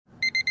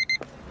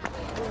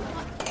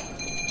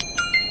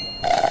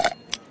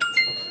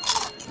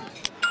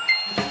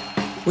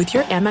With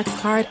your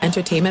Amex card,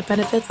 entertainment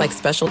benefits like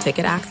special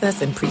ticket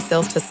access and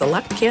pre-sales to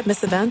select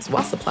can't-miss events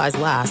while supplies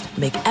last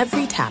make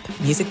every tap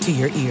music to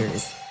your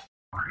ears.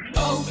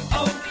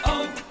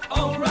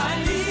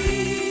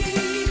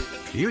 O'Reilly.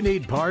 You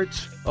need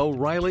parts?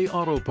 O'Reilly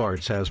Auto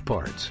Parts has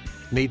parts.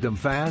 Need them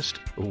fast?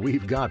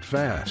 We've got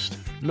fast.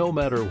 No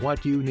matter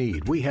what you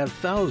need, we have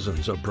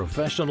thousands of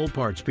professional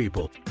parts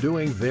people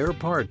doing their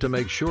part to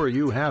make sure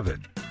you have it.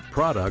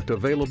 Product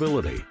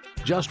availability.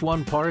 Just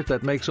one part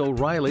that makes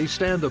O'Reilly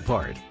stand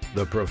apart.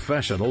 The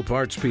professional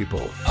parts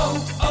people.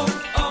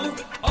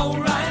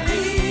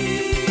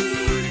 O'Reilly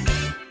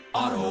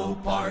Auto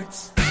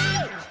Parts.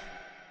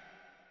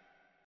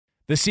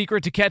 The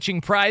secret to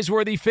catching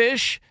prize-worthy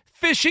fish?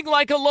 Fishing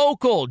like a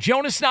local.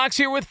 Jonas Knox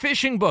here with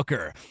Fishing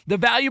Booker. The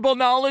valuable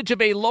knowledge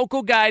of a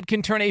local guide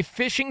can turn a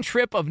fishing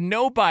trip of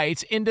no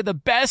bites into the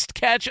best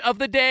catch of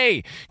the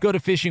day. Go to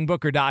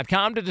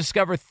fishingbooker.com to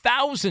discover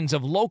thousands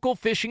of local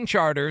fishing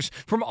charters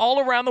from all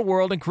around the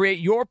world and create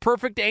your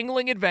perfect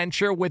angling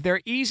adventure with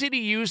their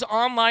easy-to-use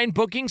online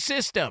booking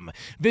system.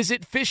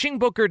 Visit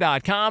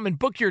fishingbooker.com and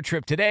book your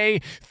trip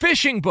today.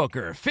 Fishing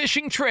Booker.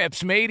 Fishing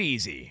trips made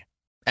easy.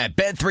 At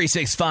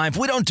Bet365,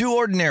 we don't do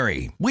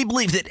ordinary. We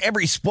believe that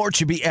every sport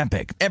should be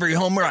epic. Every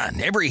home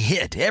run, every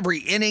hit, every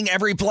inning,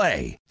 every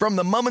play. From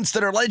the moments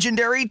that are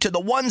legendary to the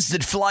ones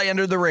that fly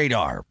under the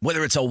radar.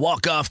 Whether it's a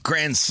walk-off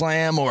grand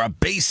slam or a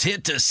base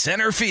hit to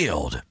center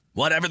field.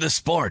 Whatever the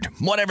sport,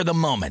 whatever the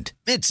moment.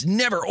 It's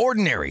never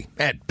ordinary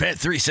at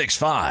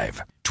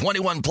Bet365.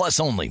 21 plus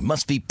only.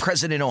 Must be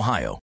present in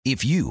Ohio.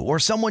 If you or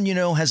someone you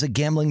know has a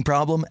gambling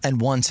problem and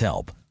wants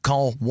help,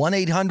 call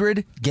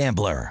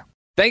 1-800-GAMBLER.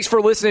 Thanks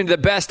for listening to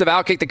the Best of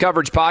Outkick the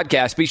Coverage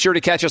podcast. Be sure to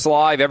catch us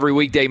live every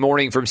weekday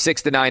morning from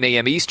 6 to 9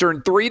 a.m.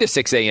 Eastern, 3 to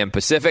 6 a.m.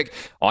 Pacific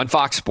on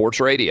Fox Sports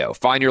Radio.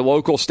 Find your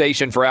local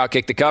station for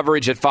Outkick the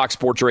Coverage at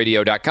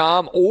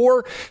foxsportsradio.com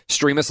or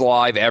stream us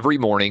live every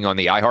morning on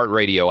the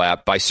iHeartRadio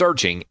app by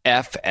searching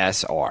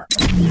FSR.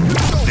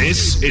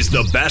 This is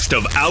the Best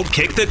of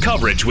Outkick the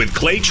Coverage with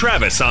Clay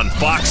Travis on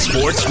Fox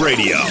Sports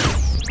Radio.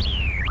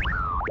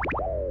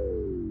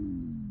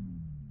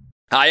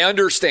 I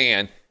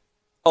understand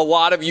a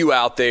lot of you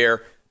out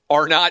there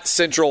are not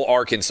Central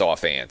Arkansas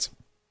fans.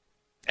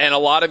 And a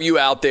lot of you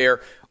out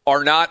there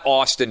are not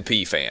Austin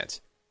Peay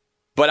fans.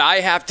 But I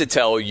have to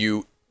tell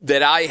you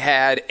that I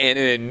had an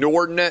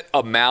inordinate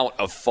amount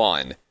of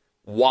fun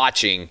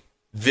watching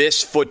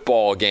this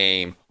football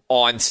game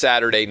on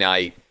Saturday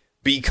night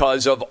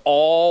because of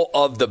all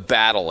of the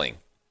battling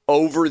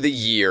over the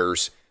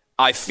years.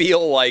 It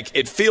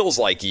feels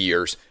like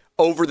years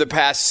over the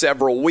past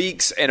several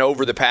weeks and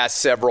over the past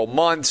several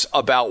months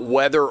about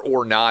whether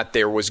or not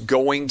there was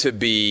going to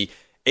be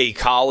a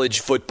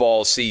college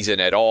football season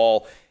at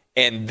all.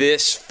 And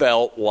this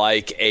felt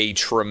like a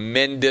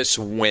tremendous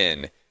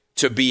win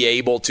to be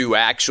able to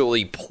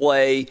actually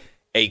play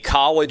a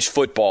college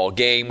football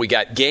game. We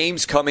got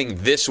games coming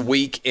this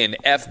week in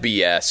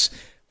FBS,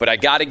 but I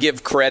got to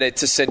give credit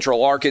to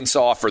Central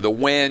Arkansas for the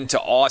win, to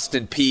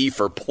Austin Peay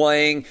for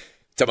playing,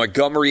 to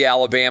Montgomery,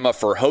 Alabama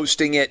for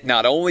hosting it.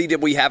 Not only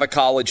did we have a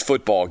college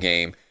football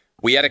game,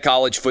 we had a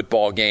college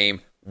football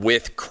game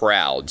with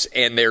crowds.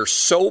 And there's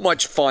so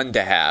much fun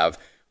to have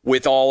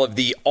with all of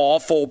the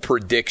awful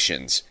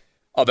predictions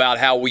about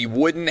how we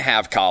wouldn't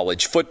have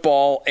college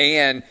football.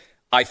 And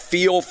I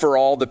feel for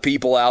all the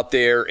people out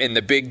there in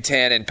the Big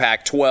Ten and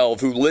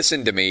Pac-12 who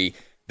listened to me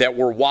that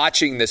were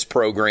watching this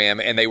program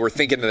and they were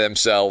thinking to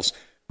themselves,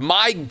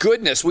 my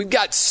goodness, we've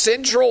got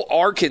Central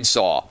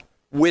Arkansas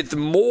with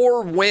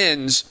more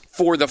wins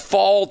for the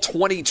fall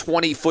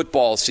 2020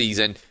 football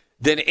season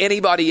than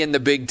anybody in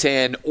the Big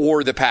Ten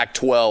or the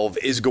Pac-12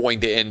 is going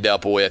to end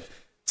up with.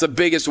 It's the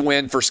biggest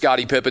win for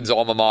Scottie Pippen's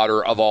alma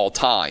mater of all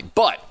time.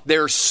 But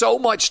there's so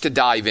much to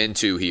dive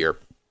into here.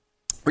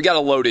 We got a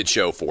loaded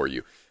show for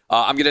you.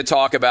 I'm going to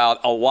talk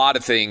about a lot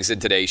of things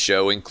in today's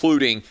show,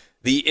 including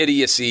the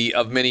idiocy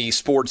of many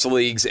sports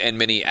leagues and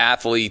many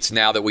athletes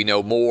now that we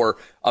know more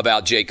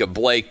about Jacob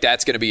Blake.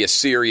 That's going to be a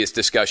serious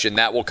discussion.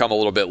 That will come a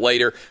little bit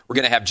later. We're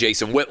going to have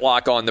Jason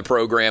Whitlock on the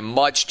program.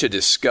 Much to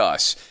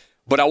discuss.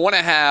 But I want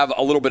to have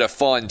a little bit of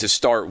fun to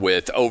start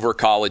with over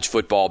college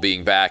football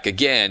being back.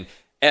 Again,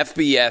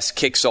 FBS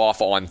kicks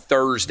off on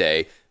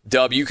Thursday.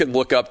 Dub, you can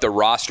look up the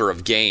roster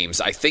of games.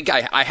 I think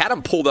I had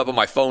them pulled up on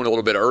my phone a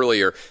little bit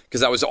earlier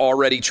because I was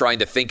already trying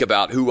to think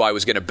about who I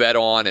was going to bet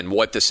on and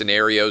what the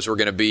scenarios were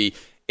going to be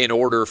in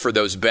order for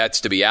those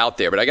bets to be out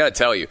there. But I got to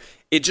tell you,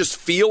 it just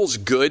feels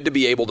good to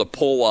be able to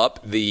pull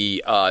up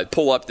the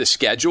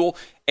schedule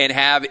and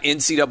have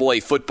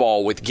NCAA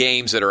football with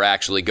games that are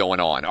actually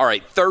going on. All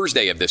right,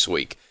 Thursday of this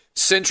week,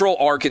 Central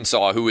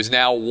Arkansas, who is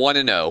now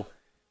 1-0,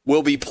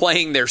 will be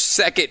playing their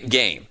second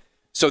game.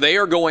 So they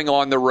are going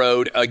on the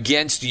road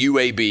against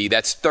UAB.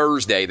 That's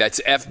Thursday.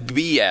 That's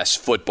FBS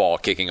football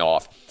kicking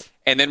off.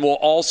 And then we'll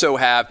also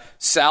have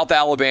South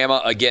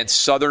Alabama against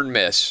Southern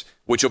Miss,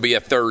 which will be a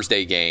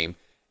Thursday game.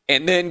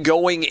 And then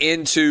going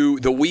into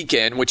the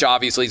weekend, which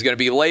obviously is going to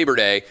be Labor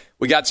Day,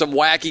 we got some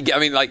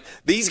wacky,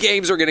 these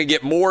games are going to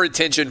get more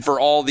attention for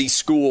all these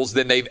schools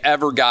than they've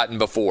ever gotten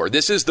before.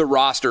 This is the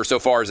roster so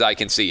far as I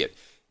can see it.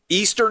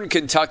 Eastern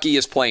Kentucky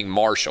is playing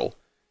Marshall,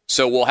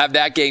 so we'll have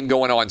that game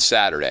going on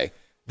Saturday.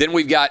 Then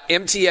we've got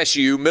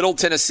MTSU, Middle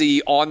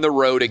Tennessee on the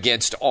road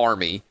against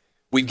Army.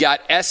 We've got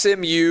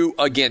SMU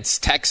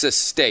against Texas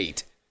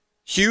State,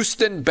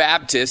 Houston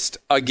Baptist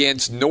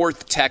against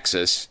North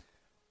Texas,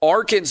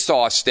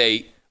 Arkansas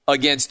State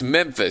against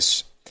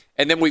Memphis,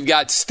 and then we've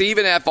got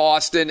Stephen F.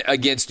 Austin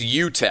against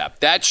UTEP.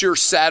 That's your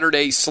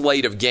Saturday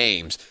slate of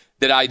games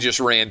that I just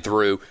ran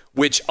through,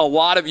 which a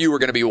lot of you are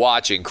going to be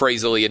watching,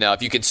 crazily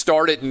enough. You can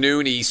start at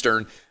noon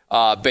Eastern,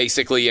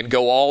 basically, and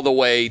go all the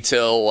way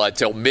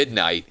till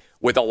midnight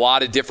with a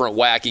lot of different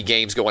wacky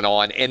games going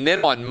on. And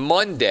then on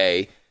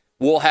Monday,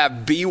 we'll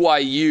have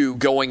BYU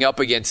going up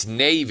against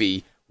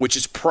Navy, which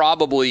is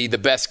probably the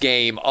best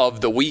game of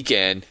the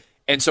weekend.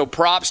 And so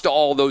props to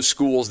all those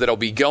schools that'll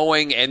be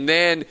going. And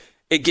then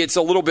it gets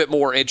a little bit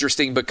more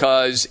interesting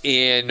because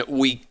in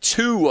week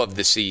 2 of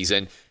the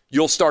season,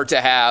 you'll start to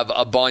have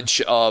a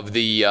bunch of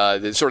the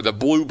sort of the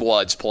blue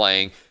bloods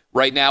playing.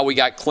 Right now, we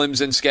got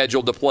Clemson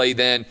scheduled to play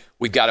then.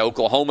 We've got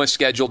Oklahoma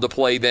scheduled to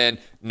play then.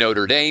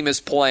 Notre Dame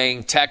is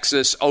playing.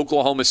 Texas,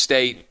 Oklahoma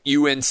State,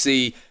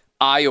 UNC,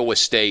 Iowa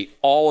State,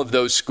 all of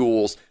those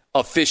schools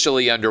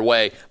officially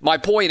underway. My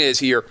point is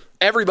here,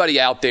 everybody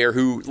out there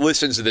who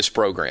listens to this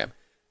program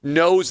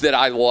knows that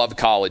I love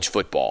college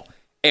football.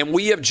 And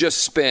we have just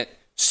spent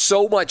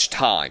so much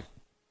time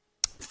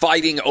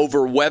fighting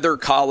over whether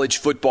college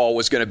football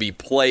was going to be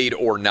played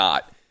or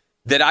not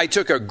that I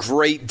took a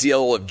great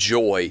deal of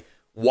joy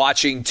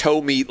watching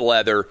toe meet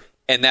leather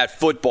and that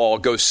football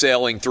go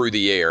sailing through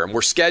the air. And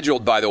we're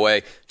scheduled, by the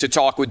way, to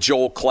talk with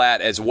Joel Klatt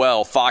as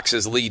well,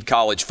 Fox's lead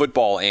college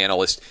football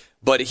analyst.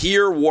 But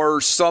here were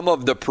some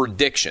of the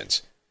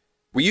predictions.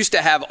 We used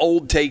to have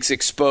Old Takes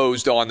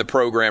Exposed on the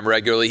program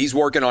regularly. He's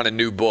working on a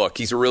new book.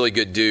 He's a really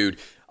good dude.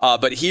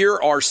 But here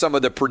are some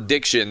of the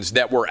predictions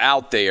that were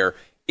out there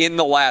in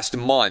the last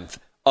month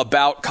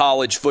about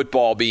college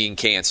football being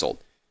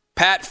canceled.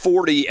 Pat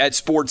Forty at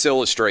Sports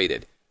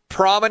Illustrated,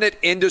 prominent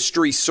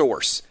industry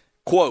source,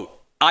 quote,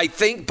 "I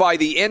think by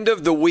the end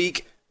of the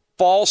week,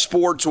 fall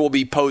sports will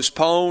be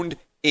postponed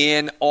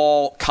in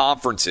all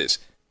conferences."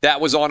 That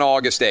was on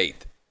August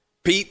 8th.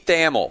 Pete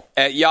Thamel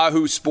at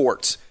Yahoo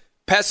Sports,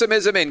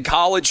 "Pessimism in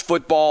college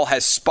football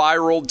has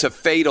spiraled to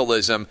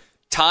fatalism.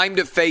 Time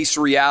to face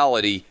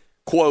reality.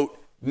 Quote,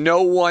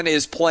 no one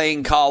is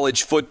playing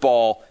college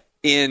football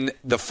in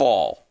the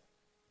fall."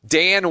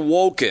 Dan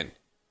Wolken,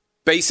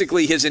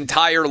 basically his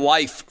entire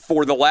life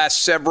for the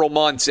last several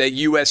months at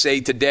USA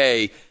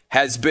Today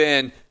has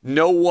been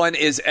no one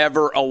is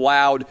ever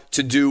allowed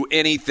to do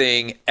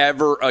anything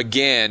ever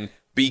again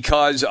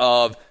because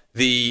of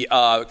the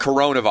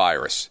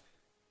coronavirus.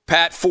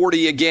 Pat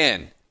Forty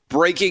again.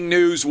 Breaking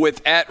news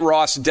with at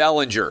Ross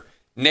Dellinger.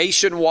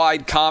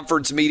 Nationwide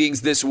conference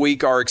meetings this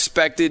week are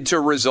expected to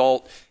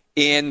result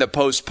in the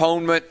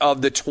postponement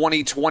of the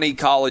 2020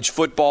 college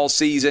football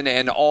season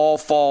and all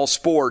fall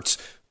sports.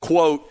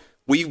 Quote,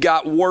 "We've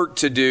got work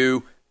to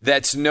do.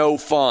 That's no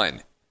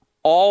fun."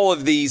 All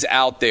of these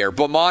out there.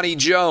 Bomani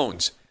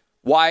Jones,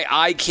 why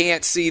I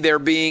can't see there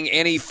being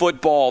any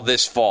football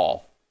this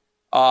fall.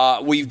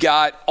 We've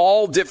got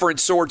all different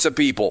sorts of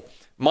people.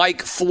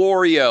 Mike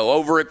Florio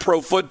over at Pro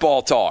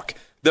Football Talk.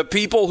 The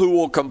people who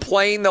will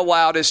complain the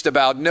loudest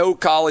about no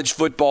college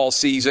football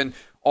season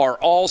are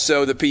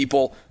also the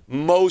people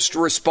most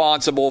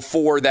responsible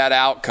for that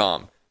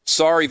outcome.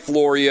 Sorry,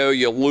 Florio,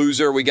 you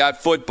loser. We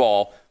got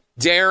football.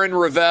 Darren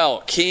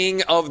Ravel,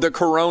 king of the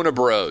Corona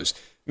Bros.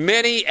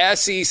 Many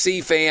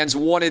SEC fans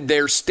wanted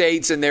their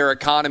states and their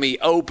economy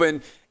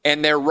open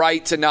and their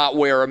right to not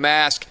wear a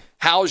mask.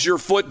 How's your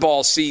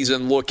football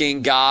season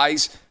looking,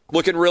 guys?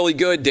 Looking really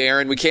good,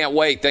 Darren. We can't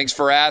wait. Thanks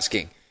for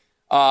asking.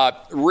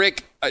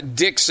 Rick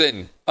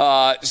Dixon.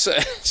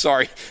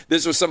 Sorry,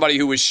 this was somebody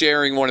who was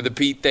sharing one of the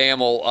Pete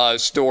Thamel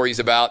stories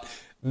about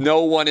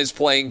no one is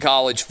playing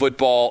college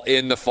football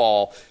in the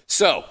fall.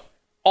 So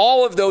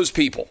all of those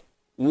people,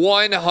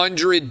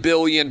 100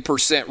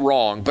 billion%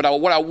 wrong.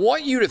 But what I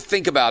want you to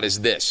think about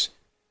is this.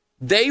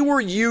 They were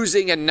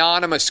using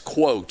anonymous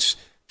quotes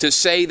to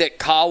say that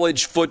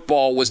college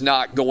football was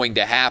not going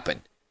to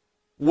happen.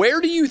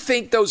 Where do you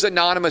think those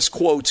anonymous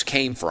quotes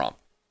came from?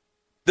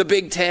 The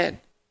Big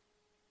Ten.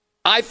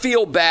 I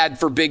feel bad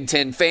for Big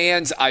Ten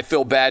fans. I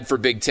feel bad for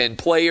Big Ten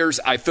players.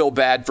 I feel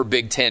bad for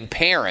Big Ten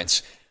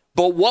parents.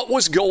 But what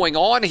was going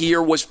on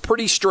here was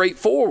pretty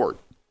straightforward.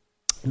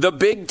 The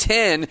Big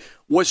Ten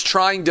was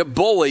trying to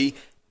bully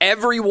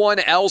everyone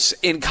else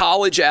in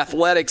college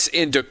athletics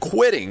into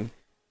quitting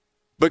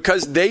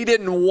because they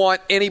didn't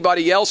want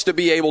anybody else to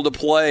be able to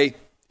play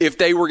if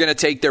they were going to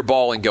take their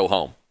ball and go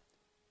home.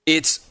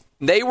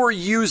 They were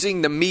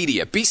using the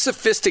media. Be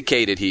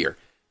sophisticated here.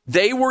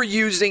 They were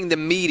using the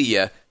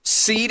media,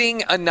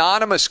 seeding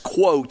anonymous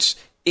quotes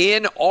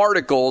in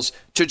articles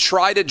to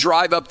try to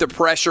drive up the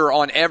pressure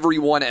on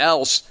everyone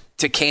else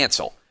to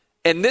cancel.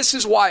 And this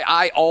is why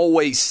I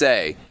always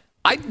say,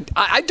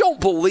 I don't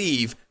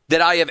believe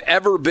that I have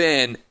ever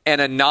been an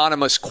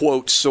anonymous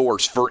quote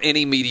source for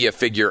any media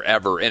figure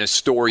ever in a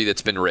story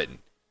that's been written.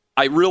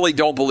 I really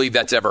don't believe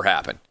that's ever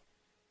happened.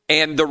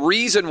 And the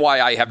reason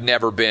why I have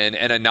never been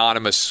an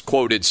anonymous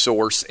quoted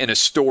source in a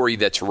story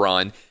that's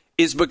run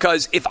is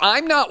because if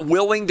I'm not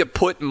willing to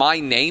put my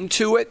name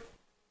to it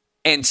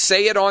and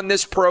say it on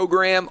this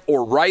program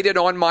or write it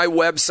on my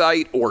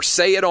website or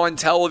say it on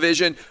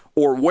television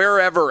or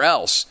wherever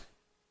else,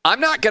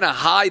 I'm not going to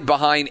hide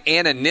behind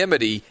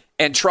anonymity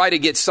and try to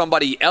get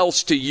somebody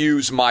else to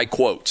use my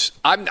quotes.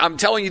 I'm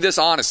telling you this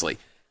honestly.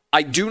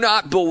 I do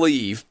not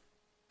believe,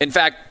 in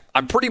fact,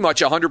 I'm pretty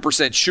much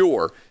 100%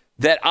 sure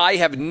that I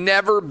have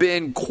never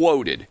been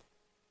quoted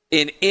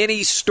in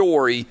any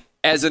story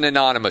as an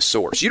anonymous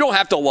source. You don't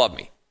have to love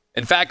me.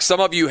 In fact, some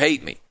of you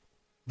hate me.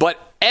 But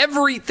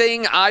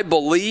everything I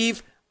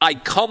believe, I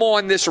come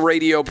on this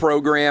radio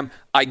program,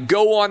 I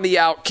go on the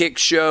Outkick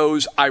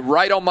shows, I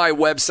write on my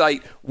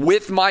website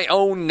with my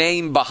own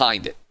name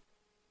behind it.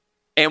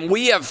 And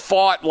we have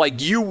fought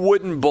like you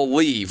wouldn't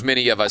believe,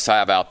 many of us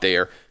have out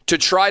there, to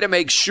try to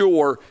make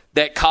sure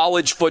that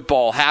college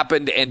football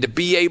happened and to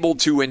be able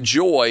to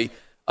enjoy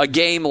a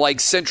game like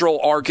Central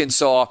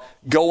Arkansas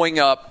going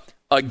up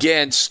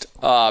against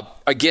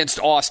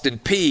Austin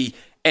Peay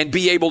and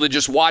be able to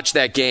just watch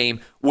that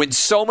game when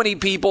so many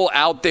people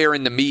out there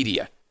in the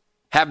media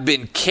have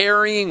been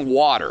carrying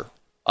water.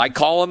 I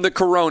call them the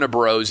Corona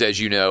Bros, as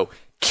you know,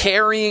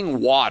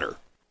 carrying water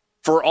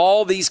for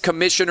all these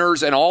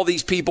commissioners and all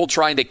these people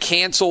trying to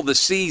cancel the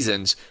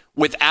seasons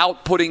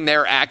without putting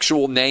their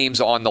actual names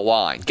on the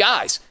line.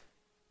 Guys,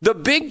 the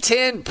Big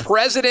Ten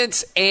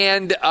presidents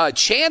and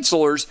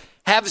chancellors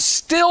have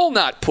still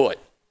not put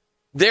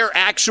their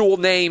actual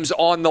names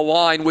on the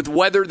line with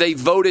whether they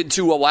voted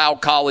to allow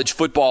college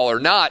football or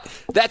not.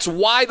 That's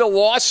why the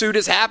lawsuit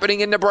is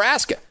happening in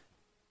Nebraska.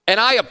 And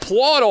I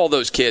applaud all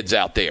those kids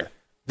out there.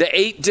 The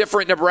 8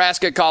 different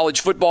Nebraska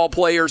college football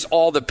players,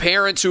 all the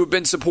parents who have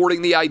been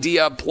supporting the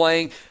idea of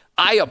playing.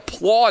 I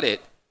applaud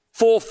it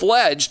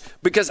full-fledged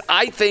because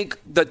I think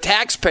the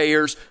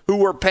taxpayers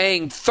who are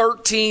paying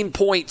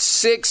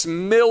 $13.6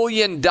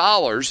 million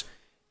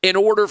in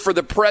order for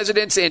the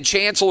presidents and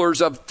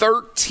chancellors of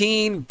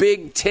 13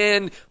 Big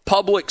Ten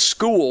public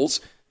schools,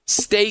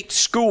 state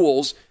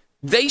schools,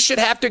 they should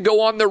have to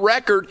go on the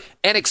record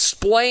and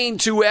explain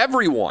to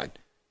everyone,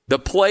 the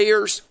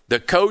players, the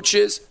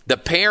coaches, the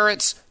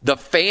parents, the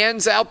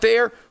fans out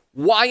there,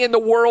 why in the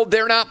world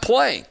they're not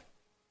playing.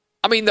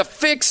 I mean, the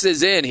fix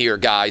is in here,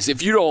 guys.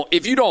 If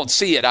you don't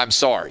see it, I'm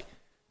sorry.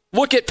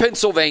 Look at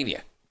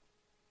Pennsylvania.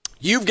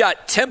 You've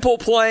got Temple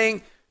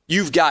playing,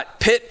 you've got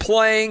Pitt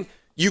playing,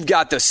 you've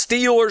got the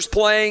Steelers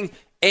playing,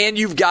 and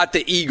you've got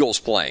the Eagles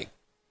playing.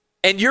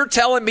 And you're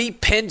telling me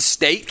Penn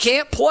State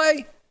can't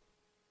play?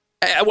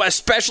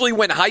 Especially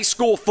when high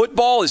school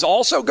football is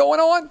also going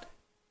on?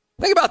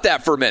 Think about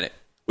that for a minute.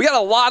 We got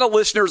a lot of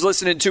listeners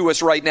listening to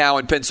us right now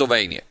in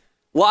Pennsylvania.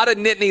 A lot of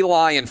Nittany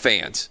Lion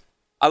fans.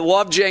 I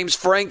love James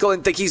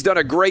Franklin. Think he's done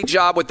a great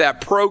job with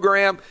that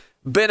program.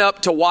 Been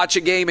up to watch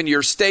a game in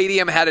your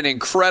stadium. Had an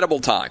incredible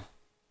time.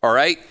 All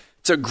right?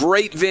 It's a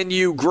great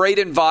venue, great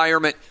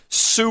environment,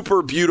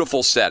 super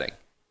beautiful setting.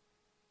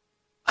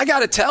 I got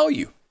to tell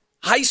you,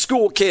 high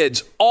school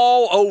kids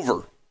all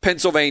over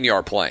Pennsylvania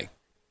are playing.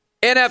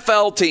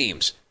 NFL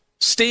teams,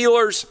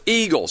 Steelers,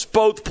 Eagles,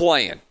 both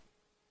playing.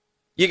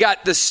 You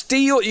got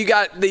the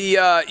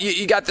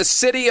you got the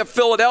city of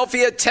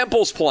Philadelphia,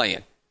 Temple's playing.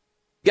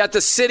 You got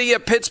the city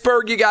of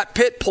Pittsburgh, you got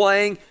Pitt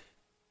playing,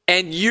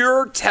 and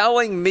you're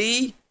telling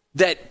me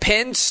that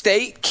Penn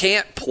State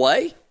can't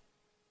play?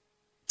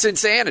 It's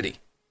insanity.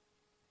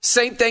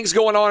 Same thing's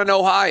going on in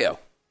Ohio.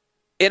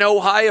 In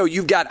Ohio,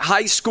 you've got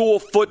high school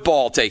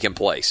football taking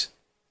place.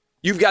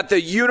 You've got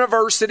the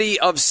University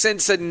of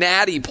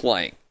Cincinnati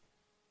playing.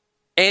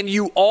 And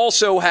you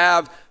also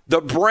have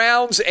the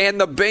Browns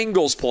and the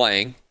Bengals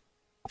playing,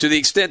 to the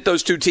extent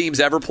those two teams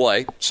ever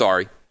play.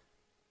 Sorry.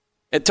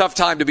 A tough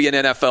time to be an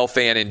NFL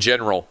fan in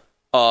general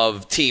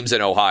of teams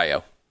in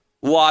Ohio.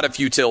 A lot of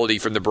futility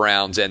from the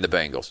Browns and the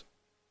Bengals.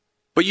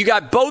 But you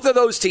got both of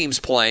those teams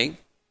playing,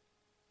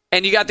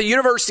 and you got the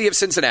University of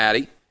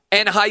Cincinnati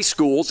and high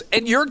schools,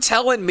 and you're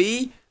telling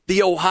me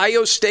the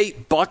Ohio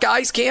State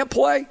Buckeyes can't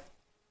play?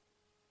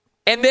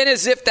 And then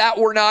as if that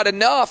were not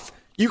enough,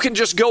 you can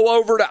just go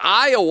over to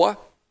Iowa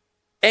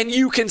and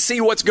you can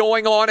see what's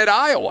going on at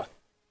Iowa.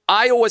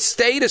 Iowa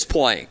State is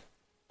playing.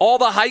 All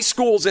the high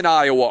schools in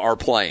Iowa are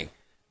playing.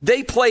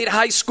 They played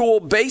high school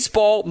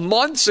baseball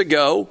months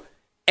ago,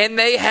 and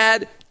they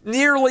had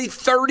nearly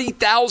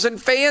 30,000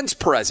 fans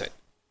present.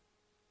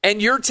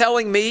 And you're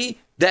telling me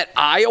that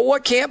Iowa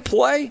can't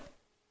play?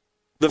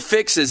 The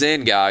fix is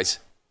in, guys.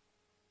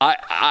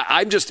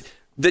 I'm just,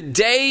 the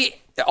day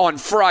on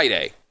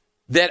Friday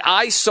that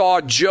I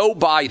saw Joe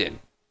Biden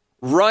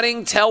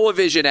running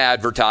television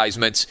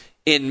advertisements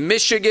in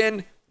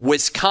Michigan,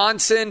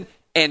 Wisconsin,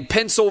 and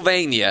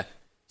Pennsylvania,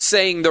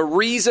 saying the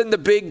reason the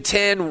Big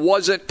Ten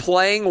wasn't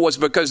playing was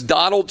because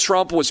Donald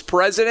Trump was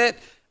president,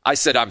 I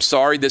said, I'm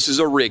sorry, this is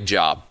a rig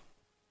job.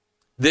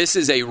 This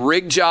is a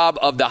rig job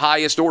of the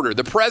highest order.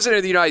 The President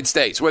of the United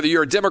States, whether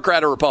you're a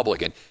Democrat or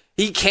Republican,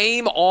 he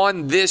came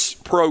on this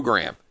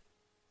program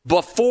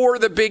before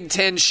the Big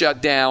Ten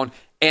shut down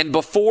and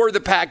before the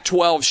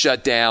Pac-12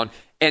 shut down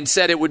and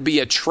said it would be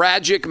a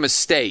tragic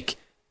mistake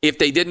if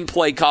they didn't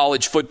play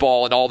college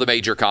football in all the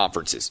major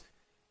conferences.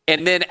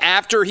 And then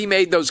after he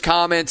made those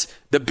comments,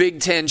 the Big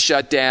Ten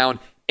shut down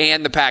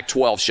and the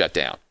Pac-12 shut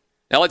down.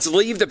 Now let's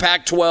leave the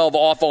Pac-12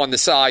 off on the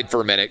side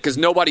for a minute because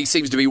nobody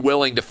seems to be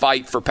willing to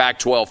fight for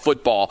Pac-12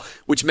 football,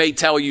 which may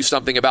tell you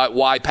something about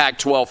why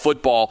Pac-12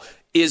 football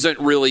isn't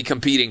really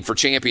competing for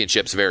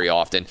championships very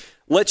often.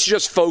 Let's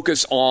just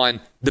focus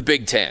on the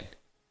Big Ten.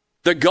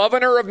 The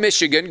governor of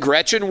Michigan,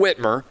 Gretchen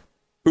Whitmer,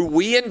 who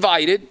we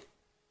invited,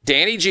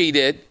 Danny G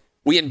did,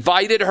 we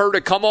invited her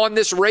to come on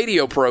this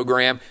radio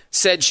program,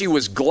 said she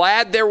was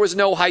glad there was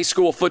no high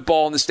school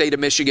football in the state of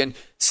Michigan,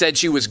 said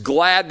she was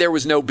glad there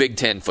was no Big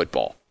Ten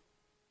football.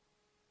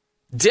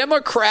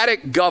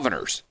 Democratic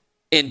governors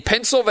in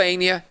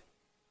Pennsylvania,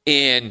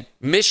 in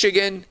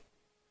Michigan,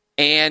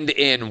 and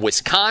in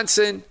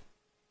Wisconsin,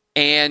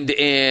 and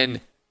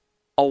in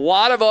a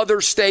lot of other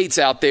states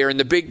out there in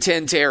the Big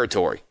Ten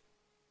territory,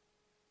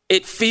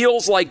 it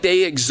feels like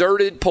they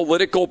exerted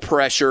political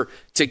pressure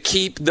to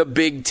keep the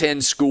Big Ten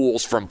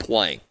schools from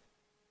playing.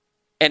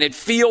 And it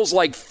feels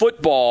like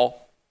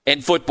football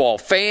and football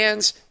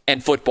fans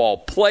and football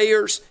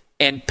players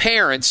and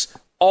parents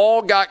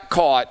all got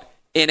caught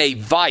in a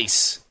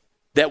vice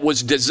that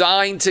was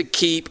designed to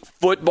keep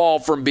football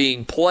from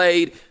being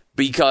played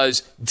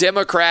because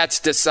Democrats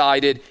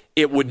decided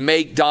it would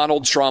make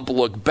Donald Trump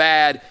look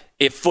bad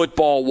if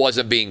football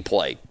wasn't being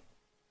played.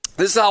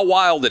 This is how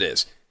wild it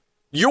is.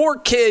 Your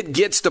kid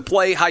gets to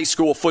play high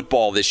school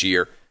football this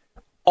year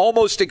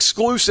almost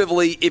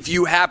exclusively if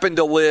you happen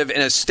to live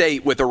in a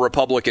state with a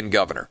Republican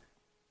governor.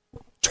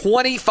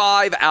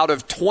 25 out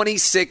of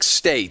 26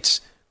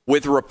 states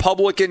with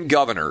Republican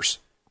governors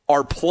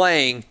are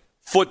playing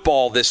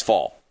football this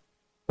fall.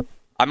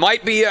 I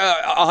might be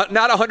not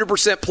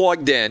 100%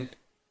 plugged in,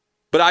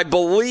 but I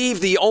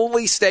believe the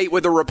only state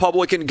with a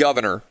Republican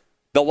governor,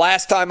 the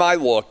last time I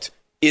looked,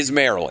 is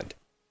Maryland,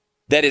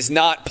 that is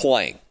not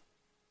playing.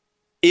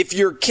 If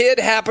your kid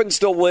happens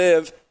to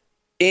live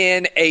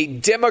in a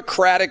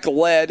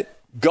Democratic-led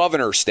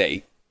governor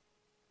state,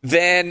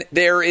 then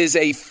there is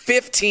a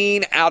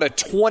 15 out of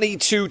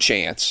 22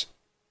 chance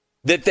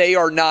that they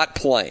are not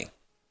playing.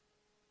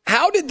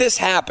 How did this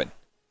happen?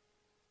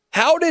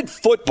 How did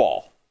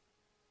football,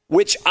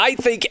 which I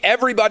think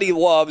everybody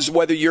loves,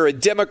 whether you're a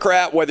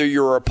Democrat, whether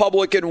you're a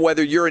Republican,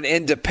 whether you're an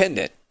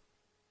independent,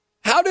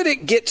 how did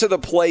it get to the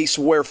place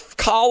where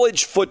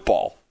college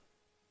football,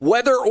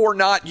 whether or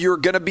not you're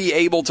going to be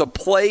able to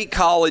play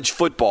college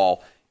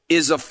football,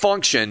 is a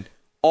function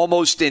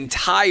almost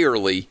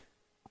entirely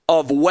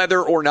of whether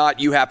or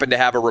not you happen to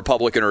have a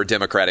Republican or a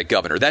Democratic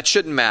governor? That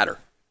shouldn't matter.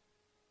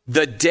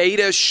 The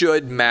data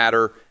should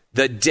matter.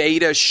 The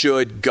data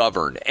should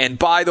govern. And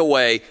by the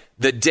way,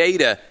 the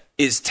data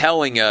is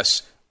telling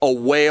us a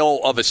whale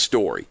of a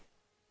story.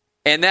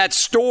 And that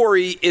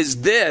story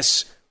is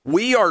this: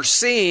 we are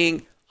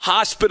seeing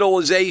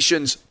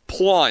hospitalizations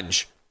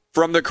plunge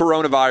from the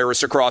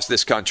coronavirus across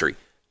this country.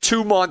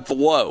 2-month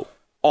low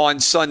on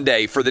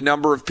Sunday for the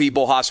number of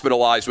people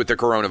hospitalized with the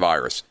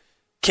coronavirus.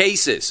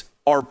 Cases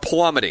are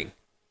plummeting.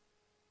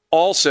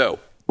 Also,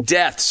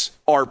 deaths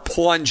are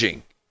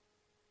plunging.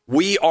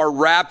 We are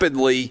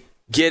rapidly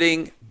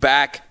getting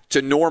back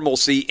to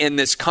normalcy in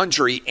this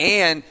country.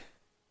 And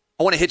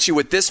I want to hit you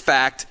with this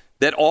fact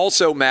that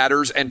also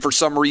matters, and for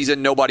some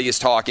reason nobody is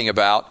talking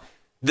about.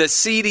 The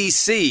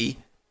CDC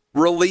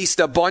released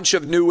a bunch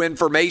of new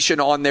information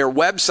on their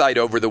website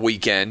over the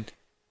weekend.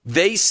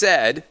 They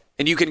said,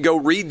 and you can go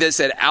read this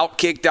at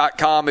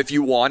Outkick.com if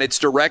you want, it's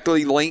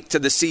directly linked to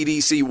the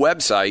CDC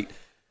website,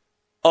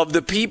 of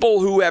the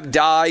people who have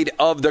died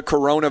of the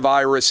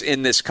coronavirus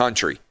in this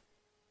country,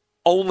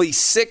 only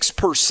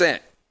 6%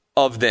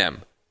 of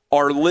them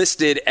are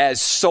listed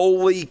as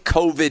solely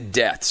COVID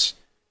deaths.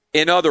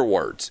 In other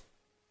words,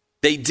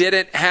 they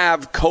didn't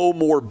have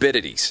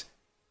comorbidities.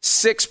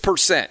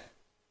 6%.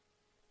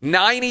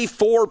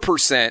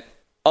 94%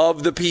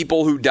 of the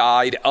people who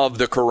died of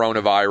the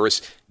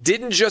coronavirus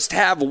didn't just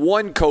have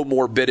one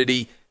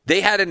comorbidity, they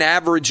had an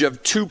average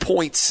of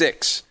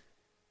 2.6.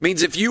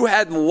 Means if you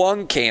had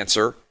lung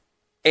cancer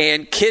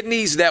and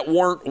kidneys that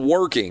weren't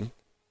working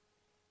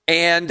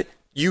and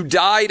you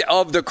died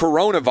of the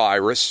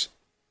coronavirus,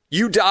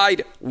 you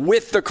died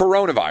with the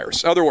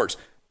coronavirus. In other words,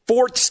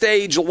 4th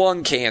stage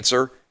lung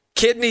cancer,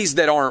 kidneys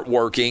that aren't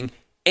working,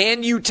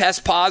 and you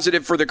test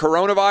positive for the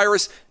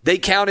coronavirus, they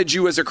counted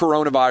you as a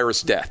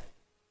coronavirus death.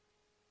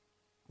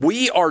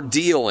 We are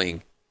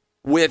dealing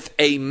with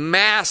a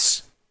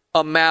mass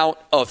amount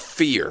of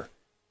fear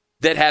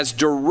that has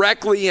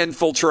directly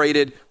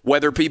infiltrated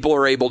whether people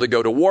are able to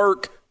go to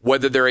work,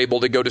 whether they're able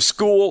to go to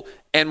school,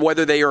 and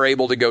whether they are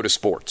able to go to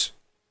sports.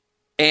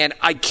 And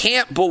I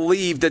can't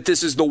believe that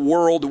this is the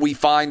world we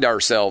find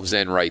ourselves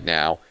in right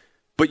now,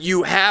 but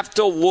you have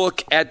to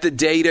look at the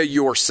data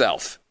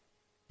yourself.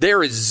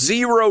 There is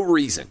zero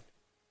reason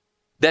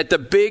that the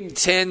Big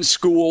Ten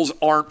schools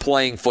aren't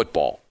playing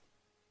football.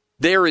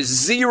 There is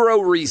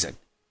zero reason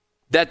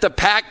that the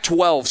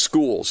Pac-12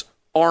 schools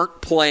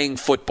aren't playing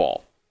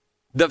football.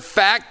 The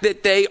fact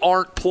that they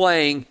aren't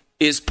playing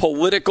is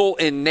political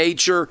in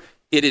nature.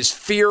 It is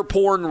fear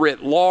porn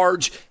writ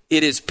large.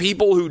 It is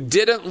people who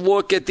didn't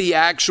look at the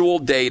actual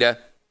data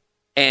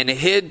and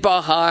hid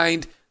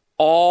behind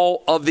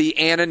all of the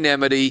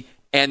anonymity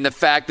and the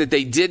fact that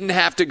they didn't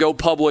have to go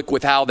public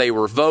with how they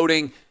were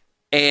voting.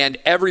 And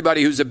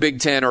everybody who's a Big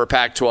Ten or a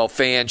Pac-12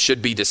 fan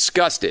should be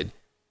disgusted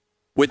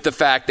with the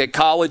fact that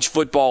college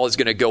football is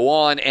going to go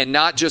on, and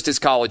not just is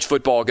college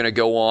football going to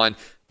go on,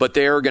 but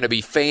there are going to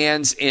be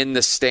fans in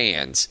the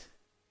stands.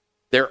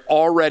 There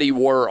already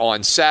were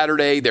on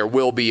Saturday, there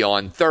will be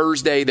on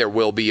Thursday, there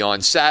will be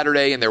on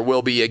Saturday, and there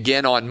will be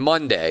again on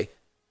Monday.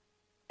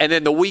 And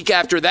then the week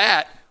after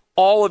that,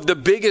 all of the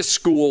biggest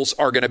schools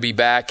are going to be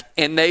back,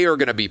 and they are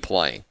going to be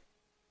playing.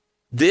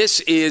 This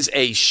is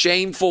a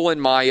shameful, in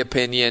my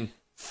opinion,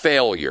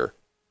 failure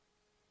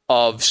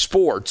of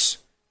sports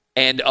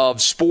and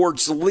of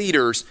sports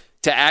leaders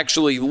to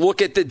actually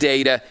look at the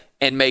data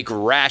and make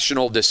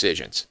rational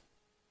decisions,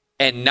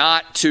 and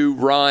not to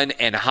run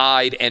and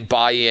hide and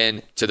buy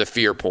in to the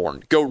fear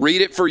porn. Go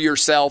read it for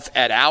yourself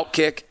at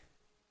Outkick.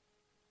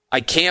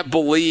 I can't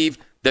believe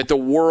that the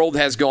world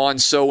has gone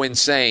so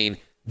insane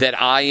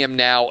that I am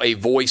now a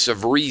voice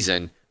of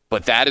reason,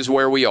 but that is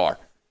where we are.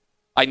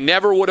 I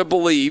never would have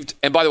believed,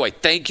 and by the way,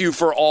 thank you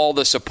for all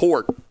the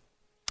support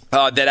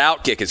that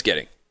Outkick is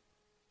getting.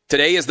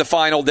 Today is the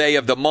final day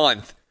of the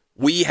month.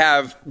 We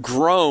have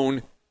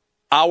grown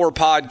our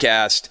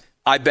podcast,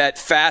 I bet,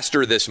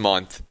 faster this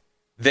month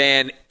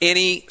than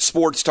any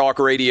sports talk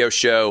radio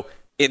show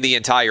in the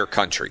entire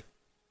country.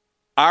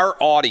 Our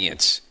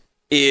audience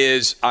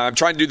is, I'm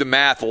trying to do the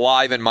math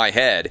live in my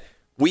head,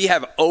 we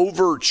have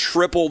over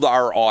tripled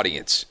our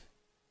audience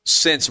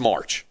since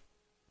March.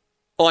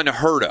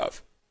 Unheard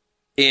of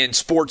in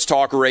sports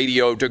talk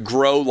radio to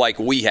grow like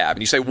we have.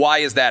 And you say,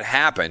 why has that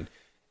happened?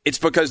 It's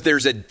because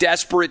there's a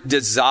desperate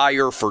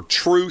desire for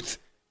truth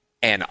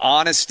and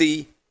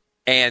honesty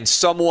and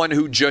someone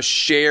who just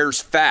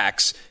shares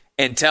facts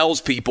and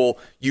tells people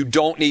you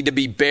don't need to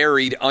be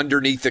buried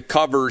underneath the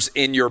covers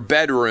in your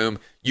bedroom.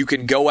 You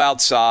can go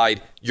outside.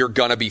 You're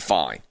going to be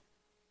fine.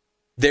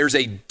 There's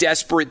a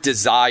desperate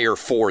desire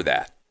for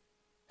that.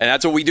 And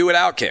that's what we do at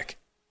Outkick.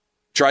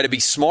 Try to be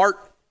smart,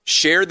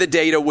 share the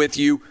data with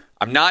you.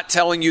 I'm not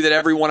telling you that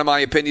every one of my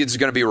opinions is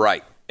going to be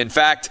right. In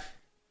fact,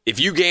 if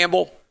you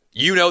gamble,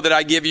 you know that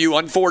I give you,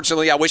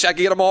 unfortunately, I wish I could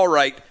get them all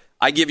right,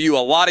 I give you a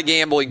lot of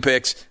gambling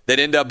picks that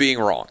end up being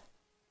wrong.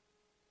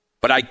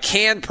 But I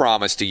can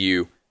promise to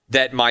you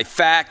that my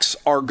facts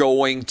are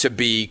going to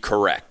be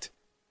correct.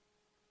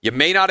 You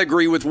may not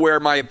agree with where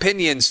my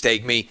opinions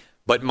take me,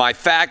 but my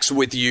facts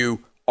with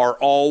you are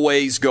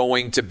always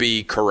going to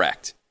be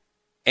correct.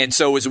 And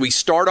so as we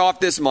start off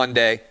this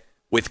Monday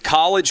with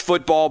college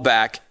football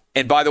back,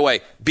 and by the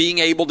way, being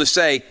able to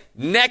say,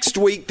 next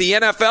week the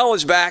NFL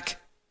is back.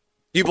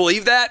 You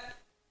believe that?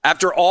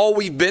 After all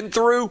we've been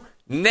through,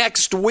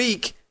 next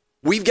week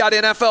we've got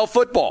NFL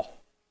football.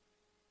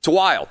 It's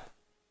wild.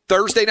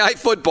 Thursday night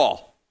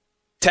football.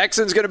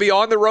 Texans going to be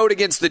on the road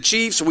against the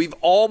Chiefs. We've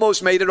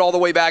almost made it all the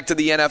way back to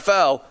the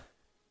NFL,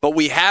 but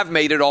we have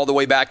made it all the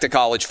way back to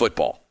college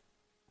football.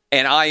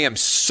 And I am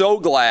so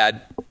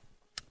glad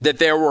that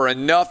there were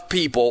enough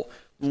people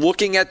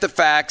looking at the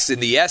facts in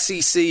the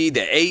SEC,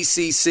 the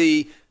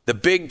ACC, the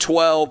Big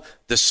 12,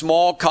 the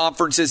small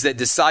conferences that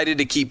decided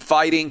to keep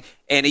fighting,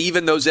 and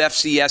even those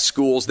FCS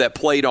schools that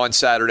played on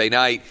Saturday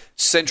night,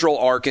 Central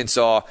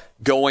Arkansas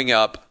going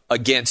up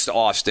against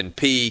Austin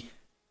Peay.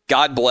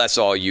 God bless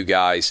all you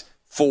guys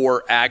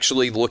for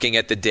actually looking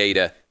at the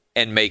data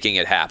and making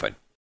it happen.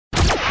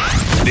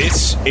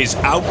 This is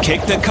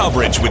Outkick the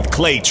Coverage with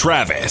Clay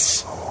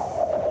Travis.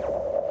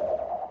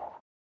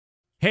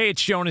 Hey,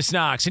 it's Jonas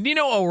Knox, and you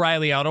know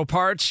O'Reilly Auto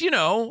Parts. You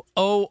know,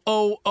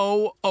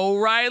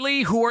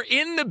 O'Reilly, who are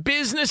in the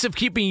business of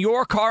keeping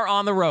your car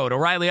on the road.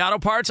 O'Reilly Auto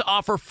Parts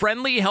offer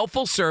friendly,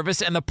 helpful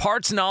service and the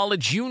parts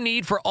knowledge you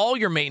need for all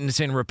your maintenance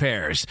and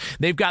repairs.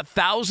 They've got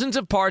thousands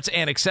of parts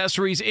and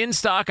accessories in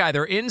stock,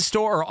 either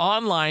in-store or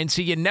online,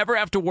 so you never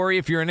have to worry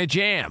if you're in a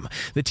jam.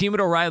 The team at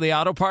O'Reilly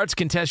Auto Parts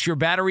can test your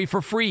battery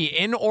for free,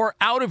 in or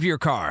out of your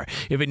car.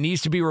 If it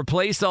needs to be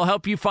replaced, they'll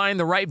help you find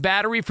the right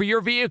battery for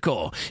your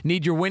vehicle.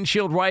 Need your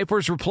windshield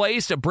wipers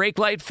replaced, a brake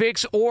light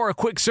fix, or a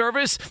quick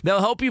service? They'll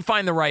help you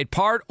find the right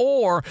part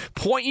or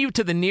point you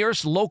to the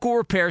nearest local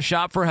repair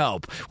shop for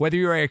help. Whether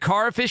you're a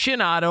car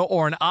aficionado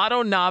or an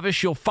auto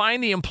novice, you'll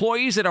find the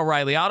employees at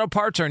O'Reilly Auto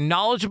Parts are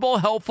knowledgeable,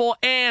 helpful,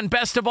 and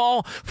best of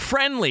all,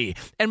 friendly.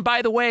 And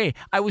by the way,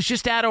 I was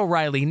just at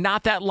O'Reilly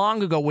not that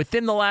long ago,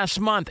 within the last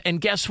month, and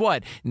guess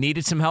what?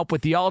 Needed some help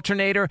with the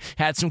alternator,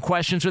 had some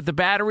questions with the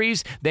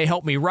batteries. They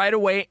helped me right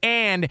away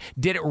and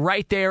did it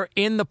right there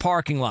in the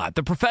parking lot.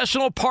 The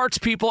professional parts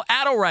people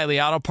at O'Reilly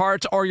Auto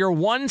Parts are your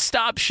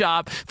one-stop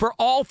shop for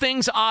all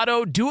things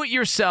auto,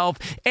 do-it-yourself,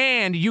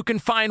 and you can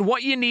find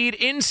what you need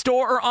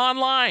in-store or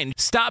online.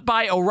 Stop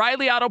by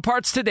O'Reilly Auto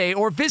Parts today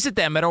or visit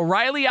them at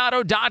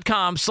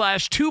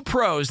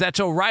O'ReillyAuto.com/2pros. That's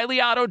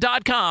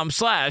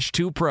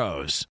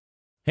O'ReillyAuto.com/2pros.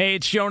 Hey,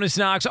 it's Jonas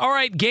Knox. All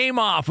right, game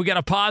off. We got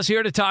to pause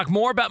here to talk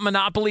more about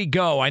Monopoly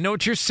Go. I know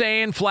what you're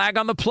saying, flag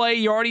on the play.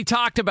 You already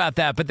talked about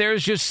that, but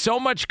there's just so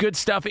much good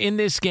stuff in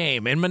this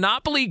game. In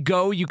Monopoly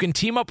Go, you can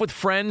team up with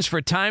friends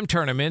for time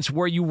tournaments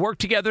where you work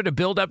together to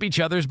build up each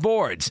other's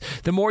boards.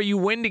 The more you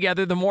win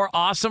together, the more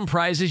awesome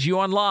prizes you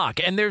unlock.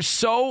 And there's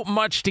so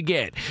much to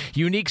get.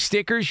 Unique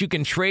stickers you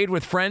can trade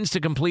with friends to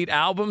complete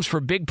albums for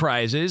big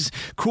prizes,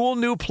 cool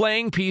new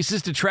playing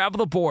pieces to travel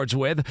the boards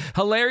with,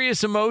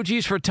 hilarious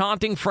emojis for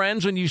taunting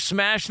friends when you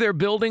smash their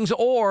buildings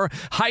or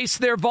heist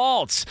their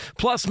vaults.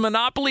 Plus,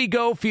 Monopoly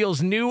Go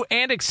feels new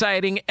and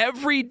exciting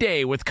every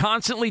day with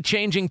constantly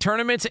changing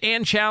tournaments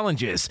and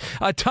challenges.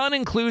 A ton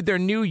include their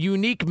new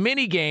unique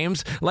mini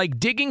games like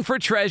digging for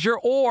treasure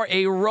or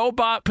a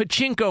robot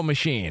pachinko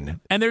machine.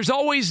 And there's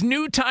always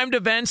new timed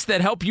events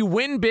that help you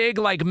win big,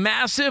 like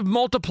massive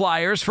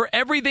multipliers for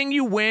everything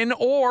you win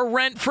or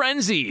rent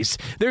frenzies.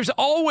 There's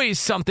always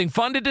something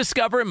fun to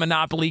discover in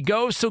Monopoly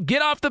Go, so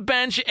get off the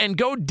bench and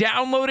go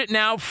download it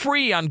now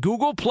free on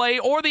Google Play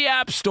or the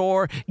App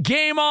Store.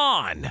 Game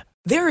on!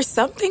 There are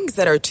some things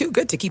that are too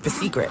good to keep a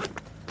secret.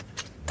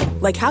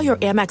 Like how your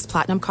Amex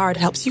Platinum card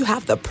helps you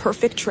have the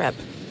perfect trip.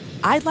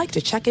 I'd like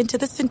to check into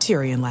the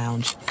Centurion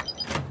Lounge.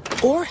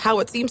 Or how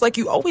it seems like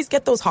you always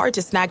get those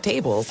hard-to-snag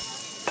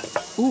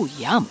tables. Ooh,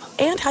 yum.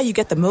 And how you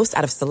get the most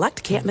out of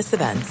select can't-miss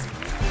events.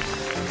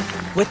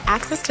 With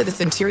access to the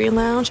Centurion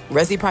Lounge,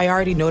 Resi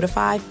Priority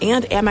Notified,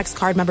 and Amex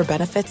card member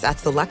benefits at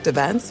select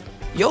events,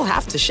 you'll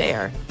have to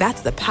share.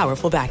 That's the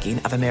powerful backing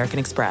of American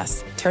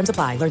Express. Terms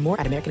apply. Learn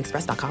more at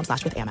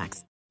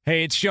americanexpress.com/withAmex.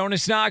 Hey, it's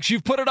Jonas Knox.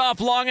 You've put it off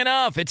long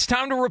enough. It's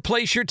time to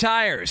replace your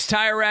tires.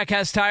 Tire Rack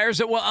has tires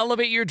that will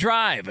elevate your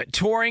drive.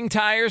 Touring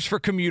tires for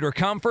commuter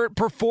comfort,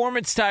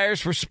 performance tires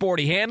for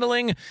sporty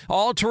handling,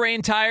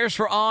 all-terrain tires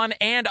for on-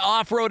 and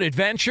off-road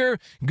adventure.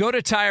 Go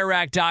to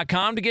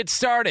TireRack.com to get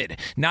started.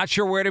 Not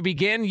sure where to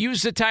begin?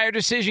 Use the Tire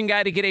Decision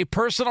Guide to get a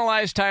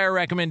personalized tire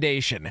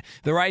recommendation.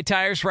 The right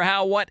tires for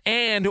how, what,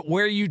 and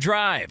where you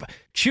drive.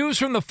 Choose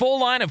from the full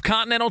line of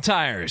Continental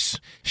tires.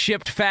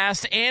 Shipped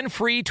fast and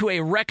free to a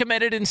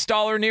recommended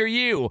installer near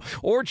you.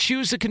 Or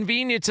choose the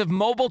convenience of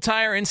mobile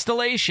tire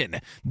installation.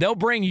 They'll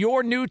bring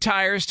your new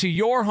tires to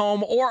your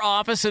home or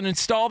office and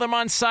install them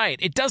on site.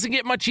 It doesn't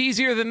get much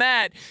easier than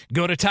that.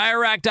 Go to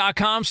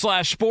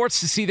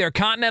TireRack.com/sports to see their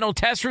Continental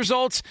test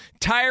results,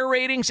 tire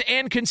ratings,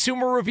 and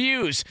consumer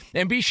reviews.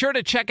 And be sure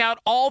to check out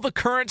all the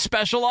current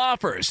special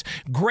offers.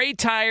 Great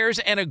tires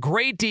and a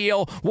great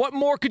deal. What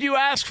more could you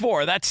ask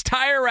for? That's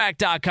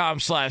TireRack.com/sports.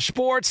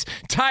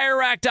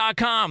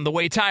 TireRack.com, the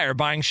way tire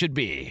buying should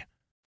be.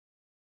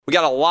 We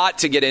got a lot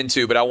to get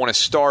into, but I want to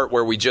start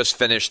where we just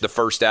finished the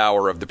first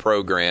hour of the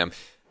program.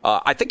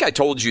 I think I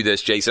told you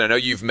this, Jason. I know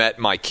you've met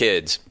my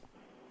kids.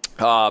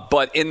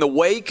 But in the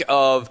wake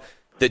of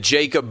the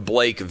Jacob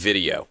Blake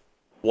video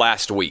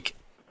last week,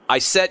 I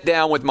sat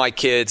down with my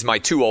kids, my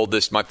two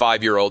oldest, my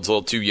 5-year-old's a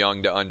little too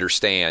young to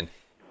understand,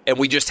 and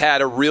we just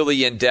had a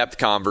really in-depth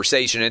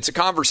conversation. And it's a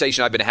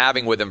conversation I've been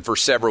having with them for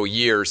several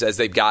years as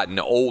they've gotten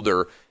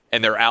older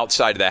and they're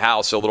outside of the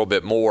house a little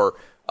bit more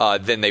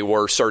than they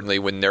were certainly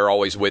when they're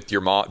always with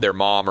their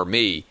mom or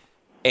me.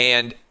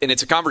 And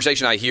it's a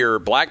conversation I hear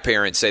black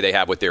parents say they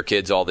have with their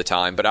kids all the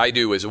time, but I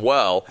do as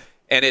well.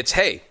 And it's,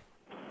 hey,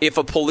 if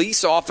a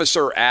police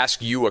officer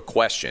asks you a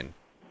question,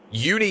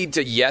 you need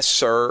to yes,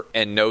 sir,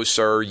 and no,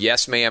 sir,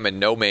 yes, ma'am, and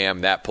no,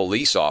 ma'am, that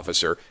police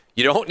officer.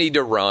 You don't need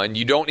to run.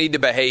 You don't need to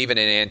behave in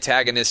an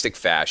antagonistic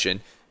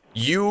fashion.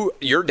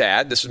 Your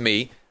dad, this is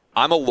me,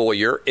 I'm a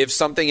lawyer. If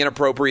something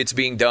inappropriate is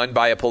being done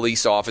by a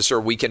police officer,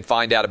 we can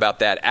find out about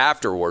that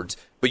afterwards.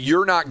 But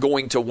you're not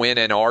going to win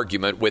an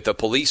argument with a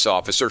police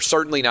officer,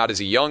 certainly not as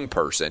a young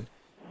person.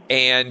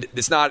 And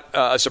it's not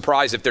a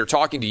surprise if they're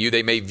talking to you,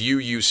 they may view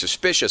you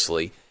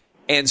suspiciously.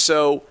 And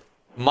so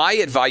my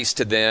advice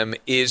to them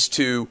is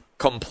to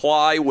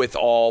comply with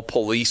all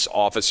police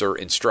officer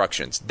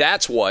instructions.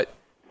 That's what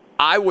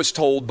I was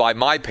told by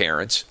my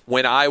parents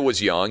when I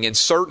was young, and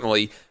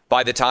certainly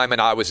by the time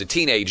I was a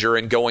teenager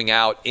and going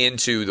out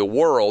into the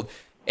world.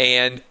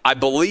 And I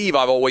believe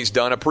I've always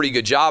done a pretty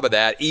good job of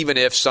that, even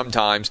if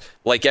sometimes,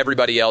 like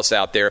everybody else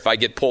out there, if I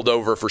get pulled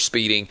over for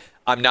speeding,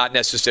 I'm not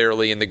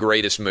necessarily in the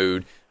greatest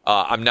mood.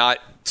 I'm not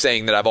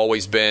saying that I've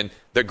always been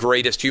the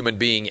greatest human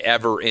being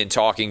ever in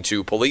talking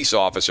to police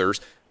officers,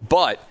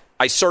 but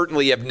I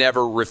certainly have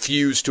never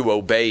refused to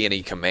obey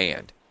any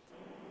command.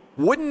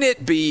 Wouldn't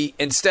it be,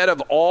 instead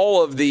of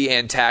all of the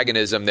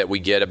antagonism that we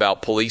get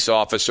about police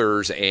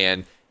officers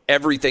and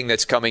everything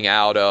that's coming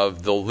out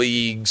of the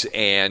leagues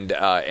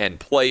and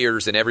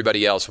players and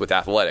everybody else with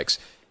athletics,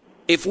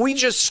 if we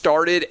just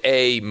started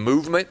a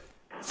movement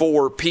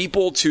for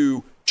people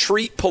to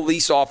treat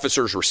police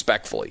officers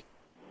respectfully?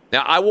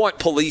 Now, I want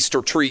police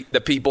to treat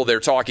the people they're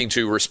talking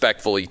to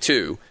respectfully,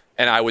 too.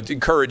 And I would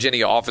encourage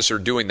any officer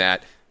doing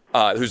that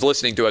who's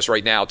listening to us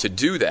right now to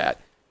do that.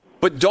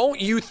 But don't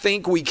you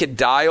think we could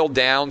dial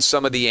down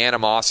some of the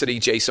animosity,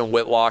 Jason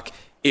Whitlock,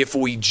 if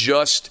we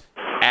just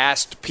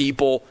asked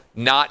people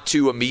not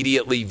to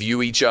immediately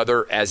view each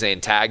other as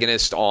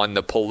antagonists on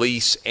the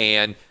police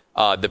and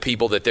the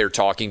people that they're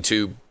talking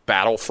to,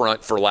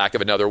 battlefront, for lack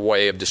of another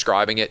way of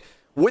describing it?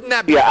 Wouldn't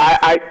that be... Yeah,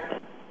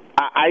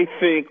 I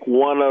think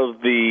one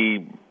of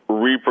the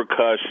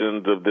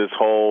repercussions of this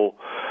whole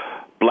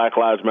Black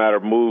Lives Matter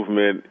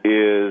movement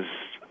is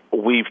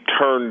we've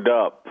turned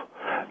up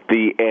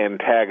the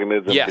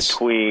antagonism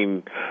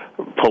between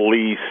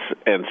police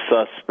and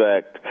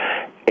suspect,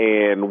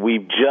 and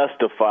we've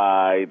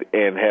justified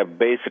and have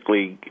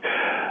basically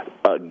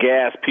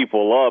gassed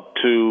people up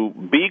to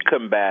be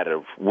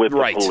combative with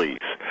the police.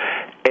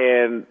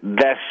 And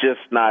that's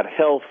just not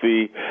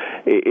healthy.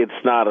 It's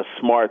not a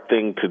smart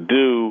thing to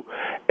do.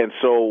 And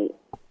so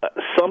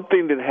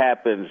something that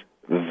happens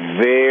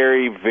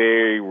very,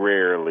 very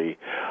rarely,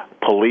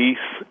 police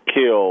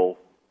kill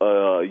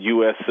a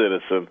U.S.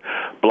 citizen,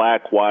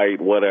 black,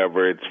 white,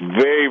 whatever. It's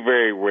very,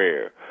 very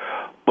rare.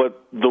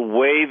 But the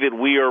way that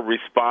we are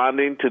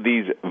responding to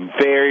these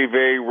very,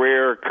 very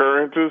rare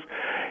occurrences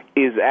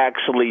is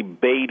actually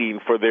baiting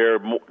for there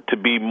to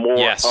be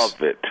more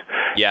of it.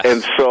 Yes.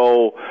 And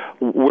so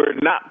we're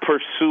not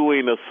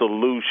pursuing a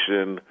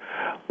solution.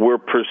 We're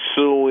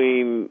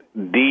pursuing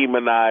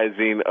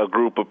demonizing a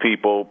group of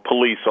people,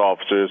 police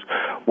officers.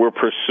 We're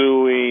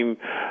pursuing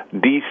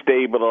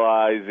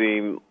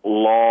destabilizing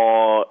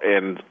law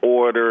and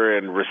order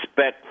and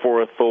respect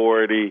for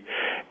authority.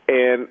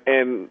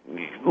 And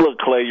look,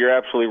 Clay, you're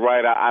absolutely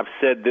right. I've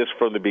said this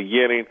from the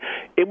beginning.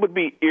 It would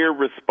be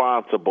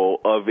irresponsible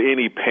of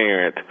any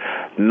parent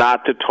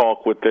not to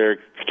talk with their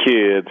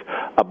kids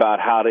about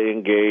how to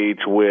engage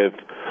with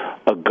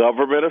a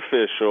government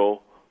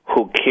official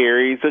who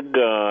carries a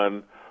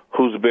gun,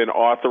 who's been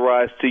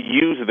authorized to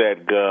use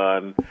that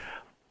gun.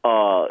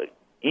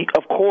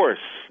 Of course,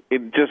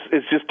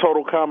 it's just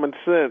total common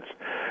sense.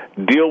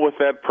 Deal with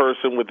that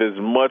person with as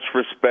much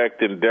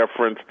respect and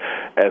deference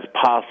as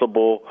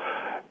possible.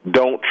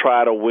 Don't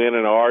try to win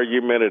an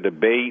argument, a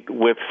debate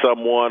with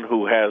someone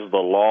who has the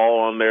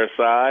law on their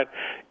side.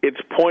 It's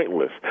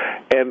pointless.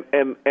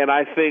 And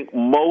I think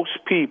most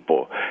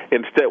people,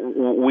 instead,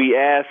 we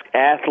ask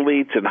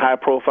athletes and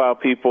high-profile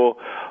people,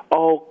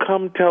 oh,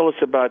 come tell us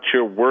about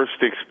your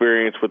worst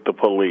experience with the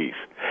police,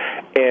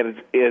 and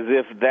as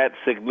if that's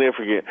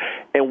significant.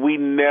 And we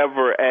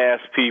never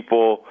ask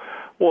people,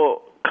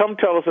 well, come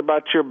tell us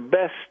about your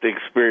best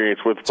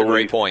experience with police. That's a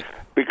great point.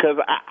 Because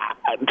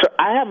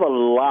I have a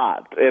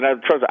lot, and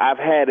I've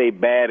had a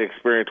bad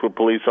experience with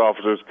police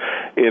officers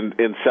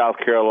in South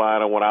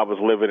Carolina when I was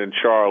living in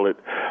Charlotte,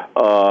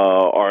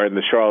 or in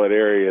the Charlotte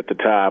area at the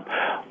time.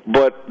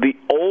 But the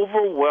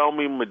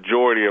overwhelming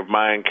majority of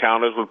my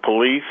encounters with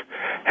police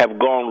have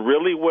gone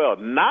really well.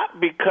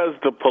 Not because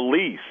the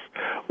police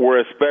were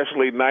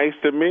especially nice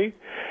to me,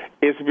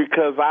 it's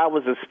because I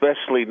was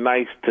especially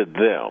nice to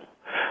them.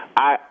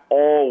 I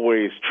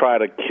always try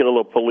to kill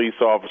a police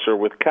officer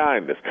with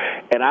kindness.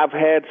 And I've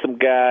had some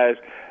guys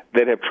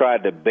that have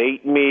tried to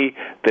bait me,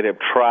 that have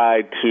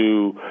tried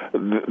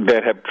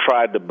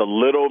to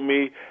belittle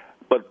me,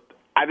 but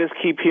I just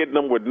keep hitting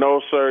them with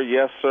no sir,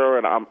 yes sir,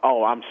 and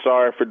I'm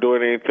sorry for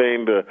doing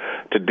anything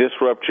to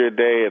disrupt your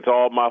day. It's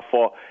all my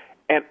fault.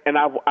 And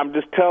I'm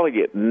just telling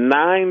you,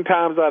 9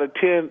 times out of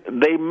 10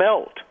 they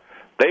melt.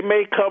 They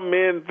may come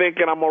in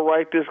thinking I'm going to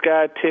write this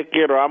guy a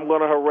ticket or I'm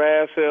going to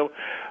harass him,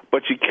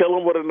 but you kill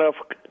them with enough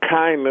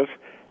kindness,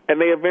 and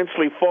they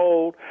eventually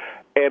fold.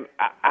 And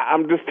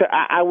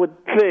I would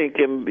think,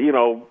 and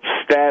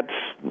stats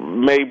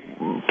may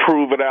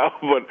prove it out,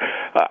 but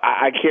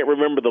I can't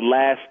remember the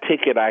last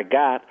ticket I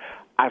got.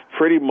 I've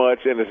pretty much,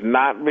 and it's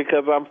not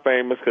because I'm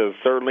famous, because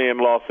certainly in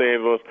Los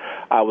Angeles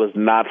I was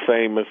not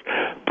famous.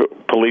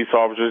 Police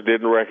officers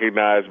didn't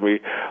recognize me,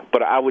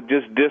 but I would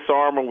just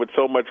disarm them with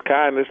so much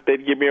kindness,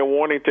 they'd give me a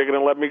warning ticket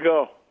and let me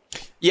go.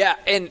 Yeah,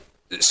 and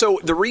so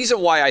the reason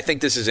why I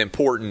think this is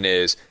important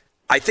is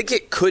I think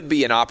it could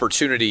be an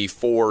opportunity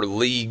for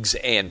leagues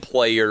and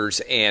players,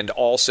 and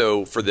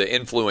also for the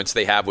influence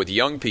they have with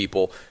young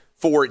people,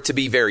 for it to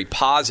be very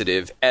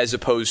positive as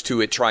opposed to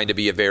it trying to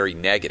be a very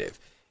negative.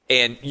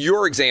 And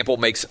your example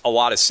makes a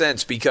lot of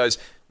sense, because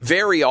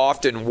very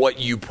often what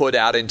you put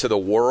out into the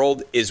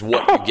world is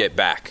what you get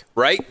back,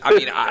 right? I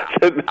mean,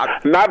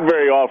 not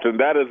very often.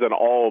 That isn't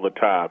all the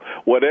time.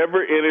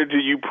 Whatever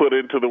energy you put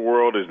into the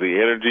world is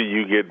the energy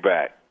you get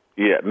back.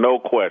 Yeah, no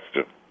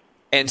question.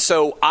 And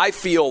so I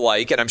feel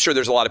like, and I'm sure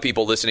there's a lot of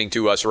people listening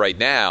to us right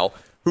now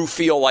who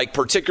feel like,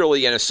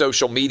 particularly in a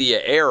social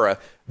media era,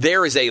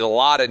 there is a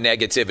lot of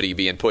negativity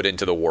being put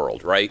into the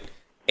world, right?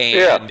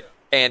 And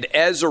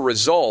as a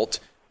result,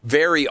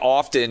 very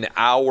often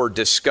our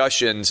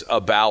discussions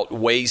about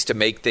ways to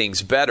make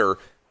things better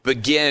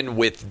begin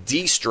with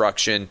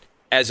destruction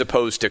as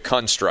opposed to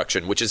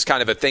construction, which is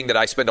kind of a thing that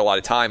I spend a lot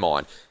of time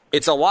on.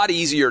 It's a lot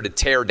easier to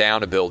tear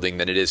down a building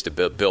than it is to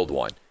build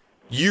one.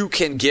 you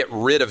can get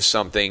rid of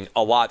something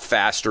a lot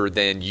faster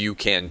than you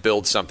can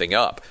build something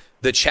up.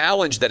 The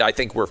challenge that I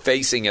think we're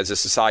facing as a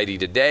society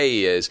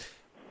today is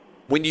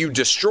when you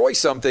destroy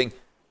something,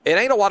 it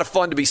ain't a lot of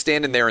fun to be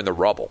standing there in the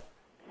rubble.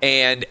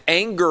 And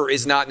anger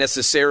is not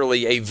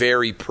necessarily a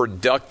very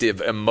productive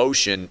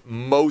emotion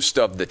most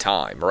of the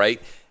time, right?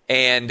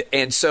 And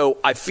so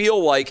I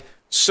feel like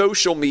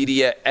social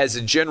media, as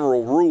a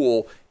general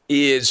rule,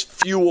 is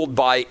fueled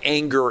by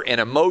anger and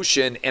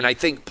emotion, and I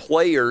think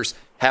players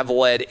have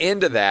led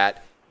into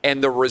that,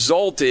 and the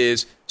result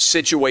is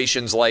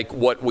situations like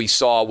what we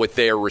saw with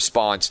their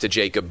response to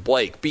Jacob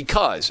Blake.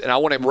 Because, and I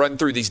want to run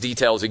through these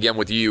details again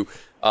with you,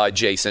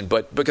 Jason,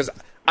 but because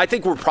I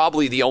think we're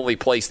probably the only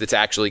place that's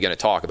actually going to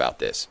talk about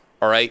this,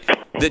 all right?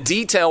 The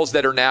details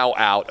that are now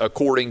out,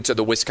 according to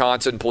the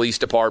Wisconsin Police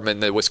Department,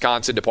 the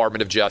Wisconsin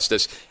Department of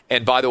Justice,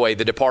 and by the way,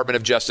 the Department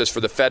of Justice for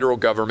the federal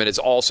government is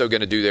also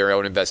going to do their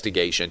own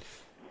investigation.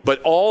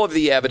 But all of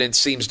the evidence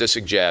seems to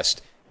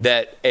suggest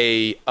that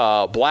a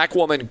black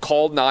woman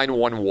called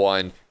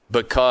 911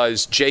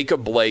 because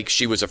Jacob Blake,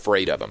 she was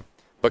afraid of him.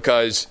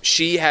 Because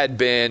she had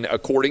been,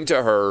 according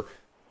to her,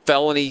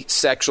 felony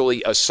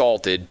sexually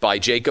assaulted by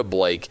Jacob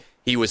Blake.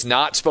 He was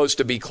not supposed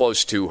to be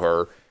close to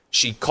her.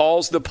 She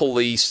calls the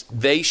police.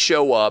 They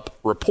show up,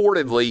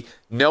 reportedly,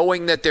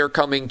 knowing that they're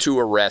coming to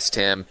arrest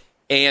him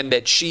and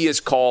that she is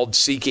called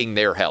seeking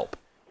their help.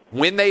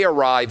 When they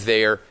arrive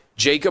there,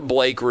 Jacob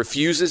Blake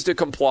refuses to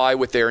comply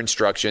with their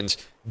instructions,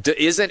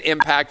 isn't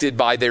impacted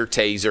by their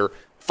taser,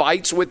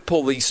 fights with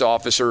police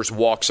officers,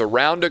 walks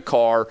around a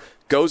car,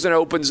 goes and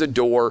opens a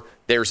door.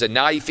 There's a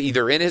knife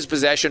either in his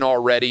possession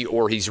already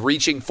or he's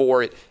reaching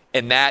for it,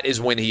 and that is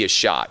when he is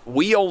shot.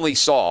 We only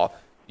saw,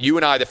 you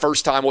and I, the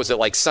first time, was it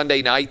like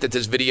Sunday night that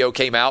this video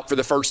came out for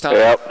the first time?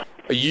 Yep.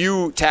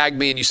 You tagged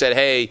me and you said,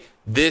 hey,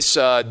 this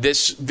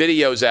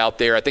video's out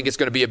there. I think it's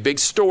going to be a big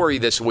story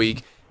this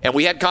week. And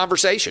we had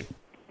conversation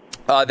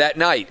that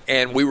night,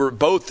 and we were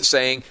both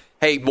saying,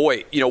 hey,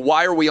 boy,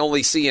 why are we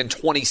only seeing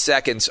 20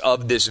 seconds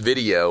of this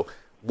video?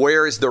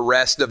 Where is the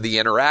rest of the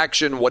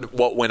interaction?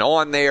 What went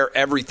on there?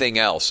 Everything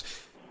else.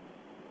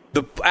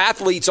 The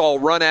athletes all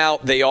run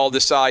out. They all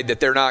decide that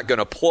they're not going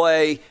to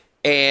play.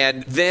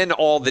 And then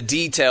all the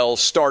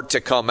details start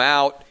to come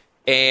out.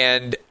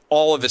 And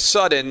all of a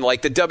sudden,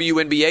 like the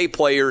WNBA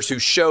players who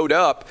showed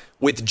up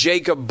with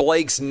Jacob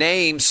Blake's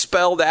name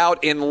spelled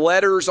out in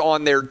letters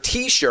on their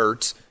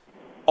T-shirts,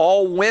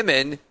 all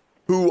women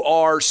who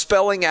are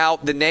spelling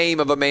out the name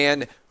of a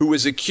man who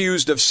is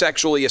accused of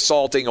sexually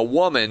assaulting a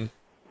woman.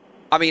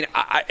 I mean,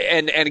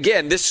 and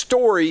again, this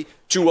story,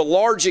 to a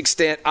large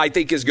extent, I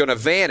think is going to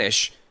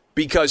vanish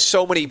because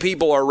so many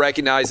people are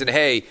recognizing,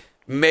 hey,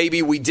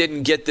 maybe we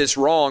didn't get this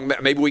wrong.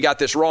 Maybe we got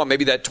this wrong.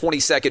 Maybe that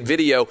 20-second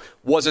video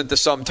wasn't the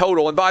sum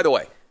total. And by the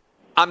way,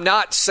 I'm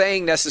not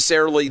saying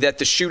necessarily that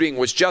the shooting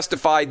was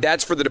justified.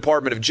 That's for the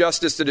Department of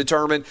Justice to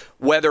determine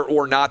whether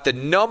or not the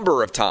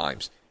number of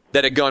times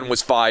that a gun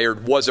was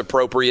fired was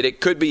appropriate. It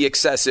could be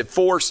excessive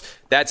force.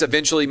 That's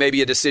eventually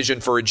maybe a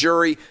decision for a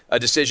jury, a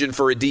decision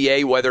for a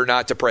DA whether or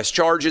not to press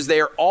charges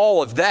there,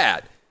 all of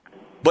that.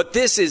 But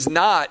this is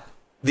not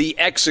the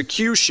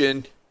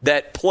execution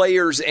that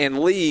players and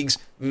leagues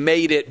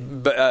made it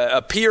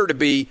appear to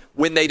be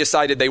when they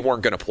decided they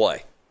weren't going to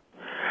play.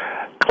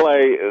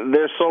 Clay,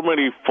 there's so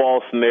many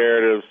false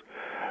narratives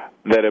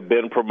that have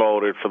been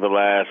promoted for the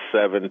last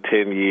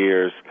 7-10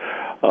 years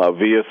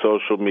via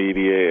social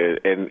media,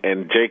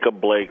 and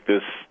Jacob Blake,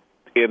 this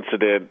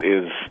incident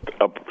is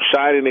a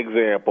shining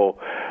example.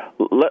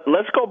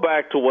 Let's go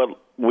back to what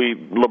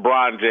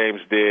LeBron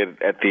James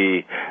did at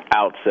the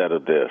outset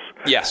of this.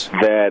 Yes.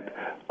 That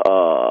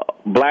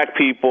black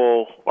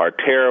people are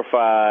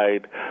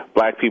terrified,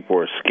 black people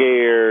are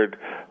scared,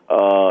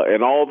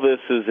 and all this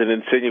is an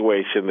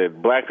insinuation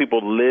that black people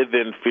live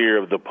in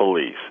fear of the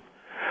police.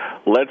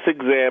 Let's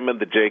examine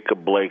the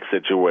Jacob Blake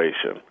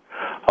situation.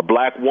 A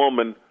black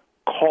woman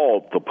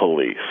called the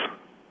police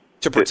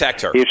to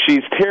protect her. If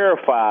she's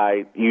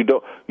terrified, you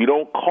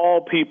don't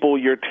call people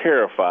you're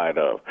terrified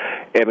of.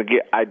 And again,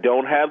 I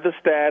don't have the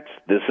stats.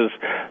 This is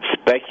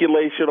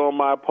speculation on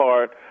my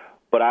part,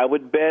 but I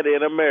would bet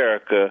in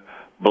America,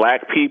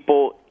 black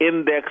people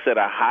index at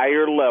a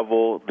higher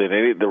level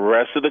than the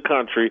rest of the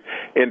country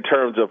in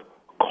terms of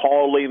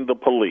calling the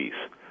police.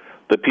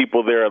 The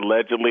people they're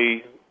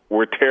allegedly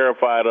we're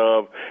terrified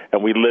of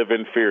and we live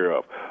in fear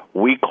of.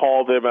 We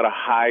call them at a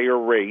higher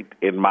rate,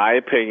 in my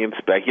opinion,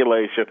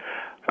 speculation.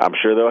 I'm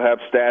sure they'll have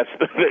stats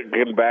that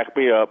can back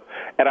me up,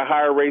 at a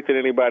higher rate than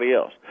anybody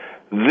else.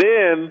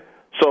 Then,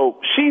 so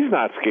she's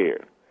not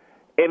scared.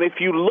 And if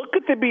you look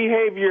at the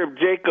behavior of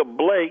Jacob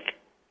Blake,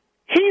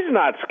 he's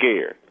not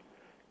scared.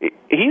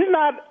 He's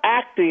not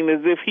acting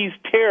as if he's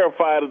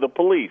terrified of the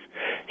police.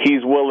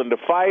 He's willing to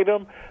fight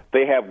them.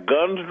 They have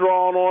guns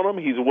drawn on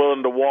him. He's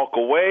willing to walk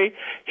away.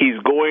 He's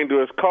going to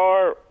his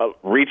car,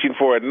 reaching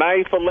for a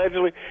knife,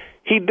 allegedly.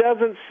 He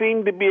doesn't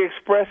seem to be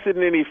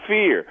expressing any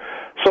fear.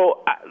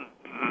 So,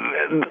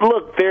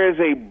 look, there is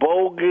a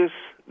bogus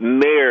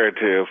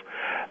narrative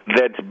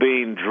that that's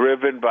being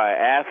driven by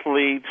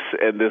athletes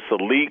and this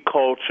elite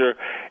culture,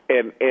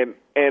 and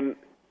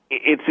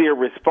it's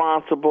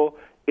irresponsible.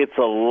 It's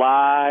a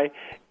lie.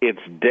 It's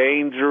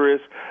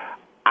dangerous.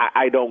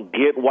 I don't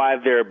get why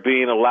they're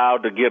being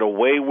allowed to get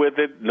away with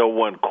it. No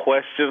one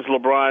questions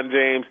LeBron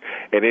James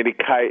in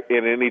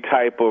any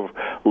type of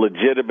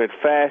legitimate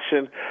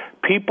fashion.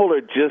 People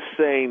are just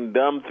saying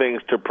dumb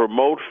things to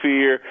promote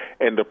fear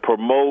and to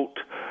promote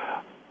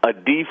a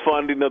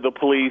defunding of the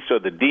police or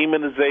the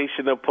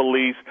demonization of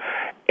police,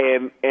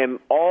 and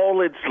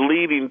all it's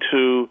leading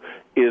to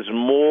is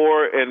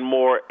more and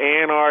more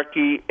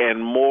anarchy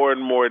and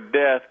more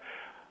death.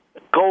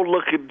 Go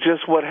look at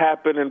just what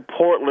happened in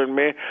Portland,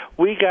 man.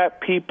 We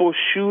got people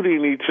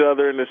shooting each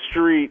other in the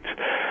streets,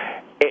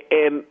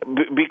 and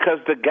because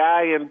the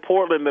guy in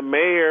Portland, the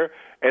mayor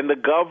and the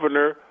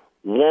governor,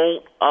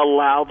 won't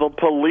allow the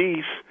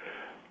police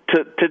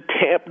to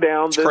tamp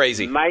down this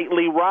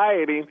nightly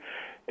rioting.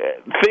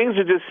 Things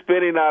are just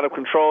spinning out of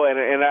control,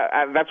 and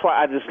that's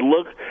why I just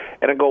look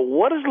and I go,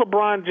 what is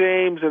LeBron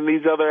James and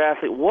these other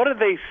athletes, what are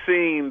they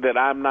seeing that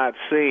I'm not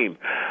seeing?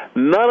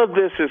 None of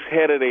this is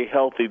headed a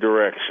healthy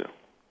direction.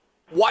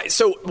 Why?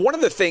 So one of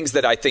the things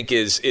that I think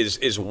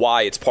is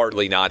why it's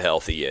partly not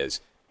healthy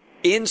is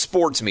in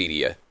sports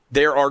media,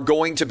 there are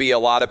going to be a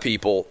lot of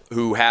people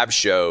who have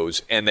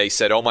shows and they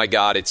said, oh my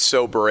God, it's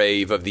so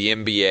brave of the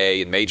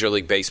NBA and Major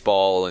League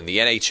Baseball and the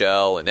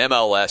NHL and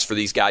MLS for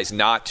these guys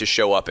not to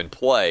show up and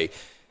play.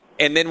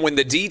 And then when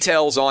the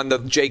details on the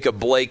Jacob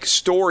Blake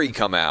story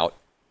come out,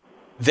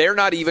 they're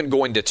not even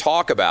going to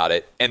talk about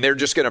it, and they're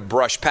just going to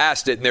brush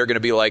past it, and they're going to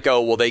be like,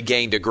 oh, well, they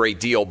gained a great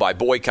deal by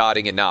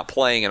boycotting and not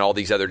playing and all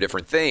these other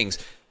different things.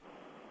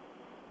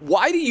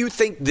 Why do you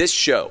think this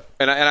show,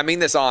 and I mean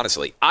this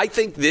honestly, I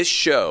think this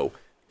show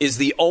is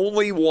the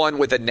only one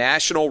with a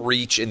national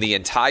reach in the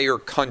entire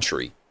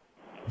country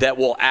that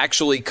will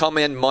actually come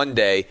in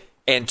Monday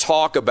and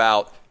talk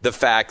about the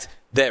fact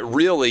that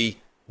really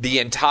the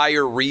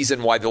entire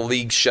reason why the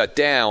league shut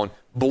down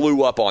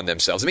blew up on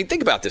themselves. I mean,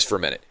 think about this for a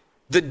minute.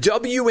 The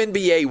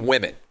WNBA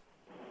women,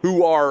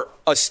 who are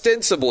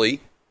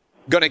ostensibly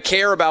going to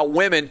care about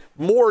women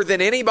more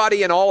than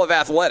anybody in all of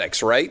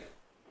athletics, right?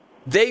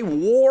 They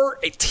wore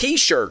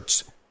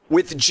T-shirts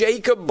with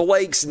Jacob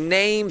Blake's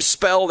name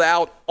spelled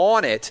out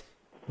on it.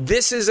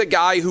 This is a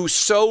guy who's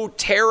so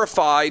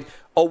terrified,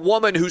 a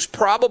woman who's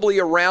probably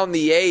around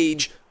the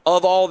age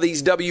of all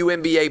these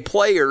WNBA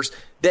players,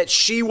 that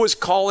she was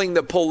calling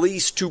the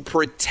police to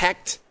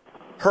protect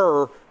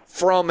her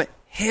from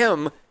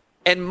him.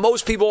 And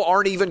most people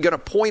aren't even going to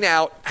point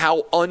out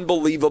how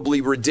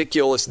unbelievably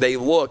ridiculous they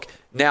look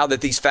now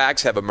that these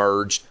facts have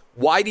emerged.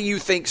 Why do you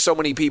think so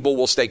many people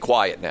will stay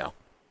quiet now?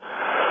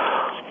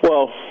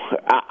 Well,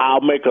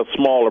 I'll make a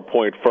smaller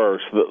point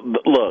first.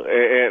 Look,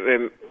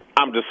 and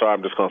I'm just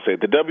going to say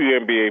it. The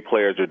WNBA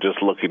players are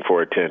just looking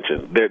for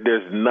attention.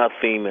 There's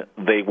nothing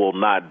they will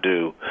not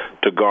do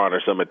to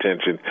garner some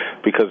attention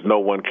because no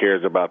one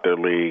cares about their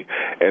league.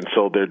 And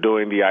so they're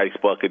doing the Ice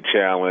Bucket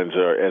Challenge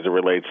or as it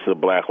relates to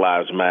Black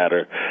Lives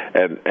Matter,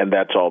 and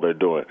that's all they're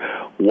doing.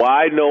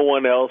 Why no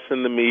one else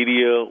in the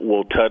media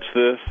will touch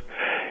this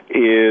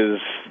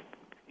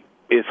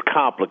is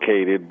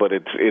complicated, but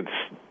it's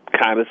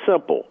kind of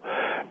simple.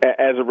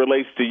 As it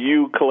relates to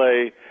you,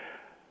 Clay,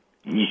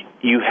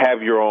 you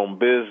have your own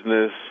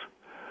business.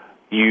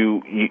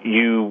 You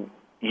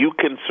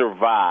can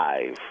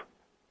survive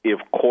if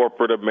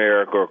corporate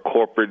America or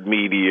corporate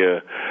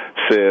media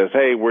says,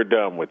 hey, we're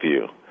done with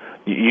you.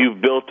 You've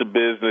built a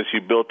business,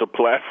 you built a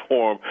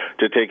platform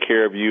to take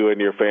care of you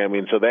and your family,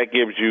 and so that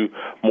gives you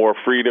more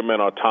freedom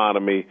and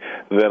autonomy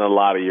than a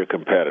lot of your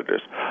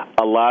competitors.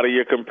 A lot of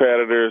your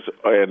competitors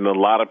and a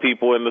lot of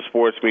people in the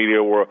sports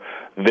media world,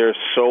 they're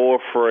so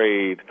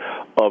afraid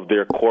of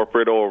their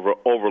corporate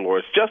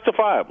overlords,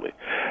 justifiably,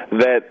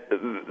 that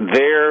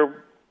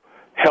their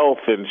health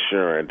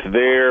insurance,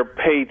 their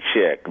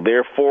paycheck,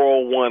 their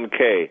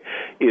 401k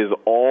is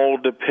all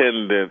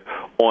dependent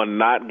on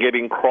not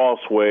getting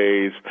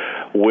crossways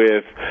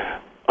with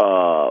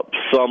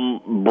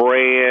some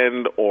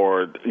brand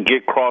or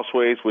get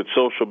crossways with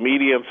social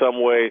media in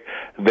some way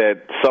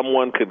that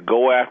someone could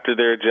go after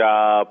their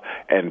job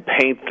and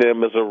paint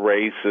them as a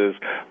racist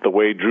the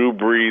way Drew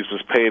Brees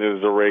was painted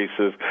as a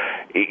racist.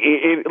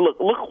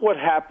 Look what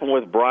happened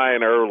with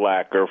Brian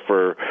Urlacher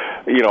for,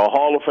 a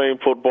Hall of Fame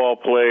football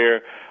player,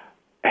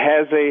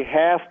 has a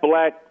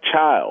half-black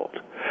child.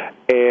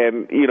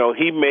 And,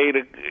 he made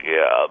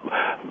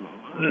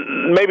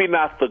maybe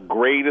not the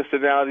greatest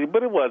analogy,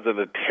 but it wasn't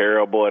a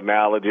terrible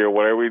analogy or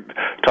whatever. We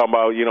talking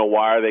about,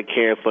 why are they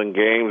canceling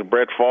games?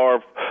 Brett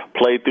Favre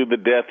played through the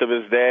death of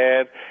his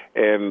dad,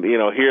 and,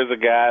 here's a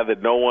guy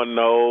that no one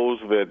knows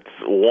that's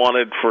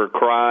wanted for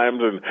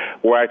crimes, and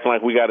we're acting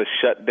like we got to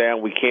shut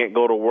down, we can't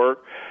go to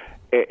work.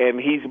 And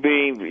he's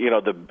being,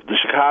 the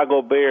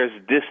Chicago Bears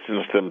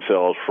distanced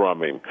themselves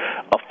from him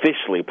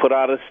officially, put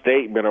out a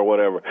statement or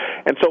whatever.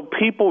 And so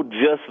people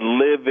just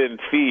live in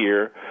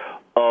fear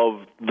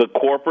of the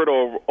corporate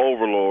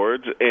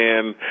overlords,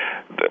 and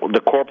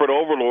the corporate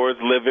overlords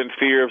live in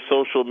fear of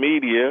social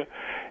media.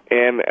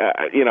 And,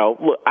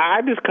 look,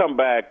 I just come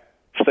back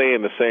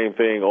saying the same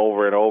thing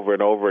over and over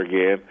and over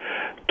again.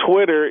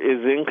 Twitter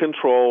is in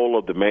control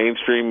of the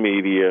mainstream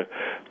media.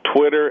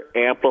 Twitter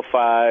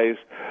amplifies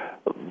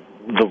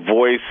the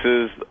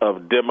voices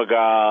of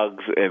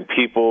demagogues and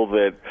people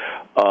that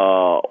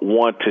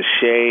want to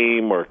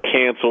shame or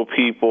cancel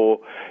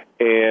people.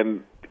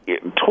 And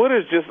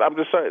Twitter's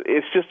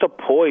it's just a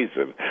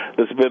poison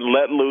that's been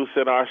let loose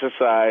in our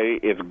society.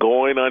 It's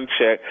going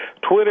unchecked.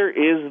 Twitter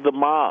is the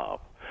mob.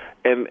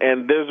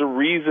 And there's a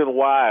reason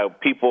why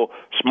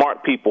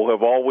smart people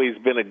have always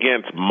been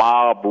against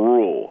mob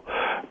rule,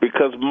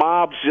 because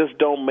mobs just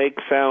don't make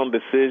sound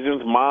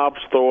decisions.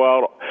 Mobs throw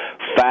out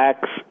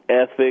facts,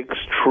 ethics,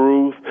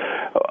 truth,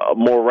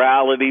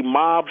 morality.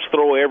 Mobs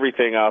throw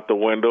everything out the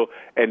window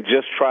and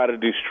just try to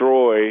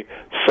destroy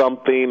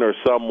something or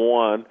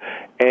someone.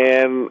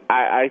 And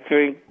I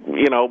think,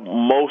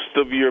 most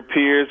of your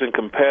peers and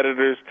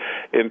competitors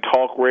in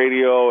talk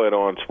radio and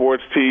on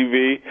sports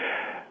TV,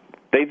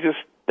 they just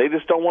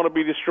don't want to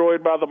be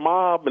destroyed by the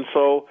mob, and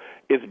so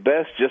it's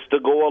best just to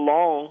go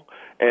along.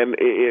 And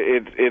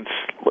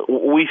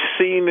we've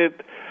seen it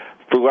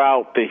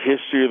throughout the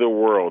history of the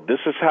world.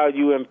 This is how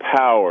you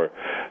empower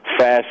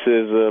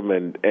fascism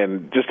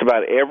and just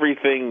about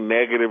everything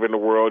negative in the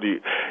world.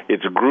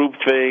 It's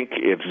groupthink.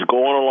 It's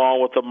going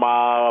along with the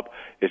mob.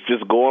 It's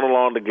just going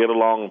along to get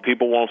along, and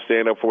people won't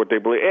stand up for what they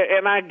believe.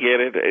 And I get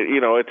it.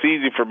 It's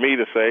easy for me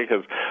to say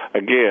because,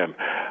 again,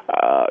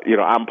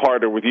 I'm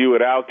partnered with you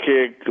at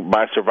Outkick.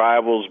 My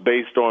survival is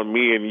based on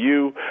me and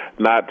you,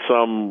 not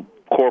some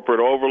corporate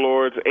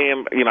overlords.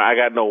 And, I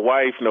got no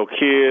wife, no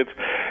kids.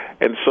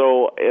 And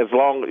so as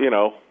long,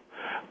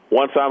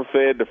 once I'm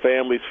fed, the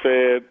family's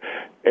fed.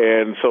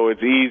 And so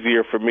it's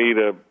easier for me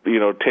to,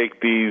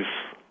 take these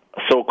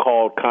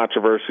so-called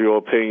controversial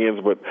opinions,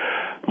 but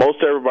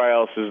most everybody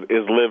else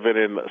is living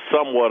in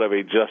somewhat of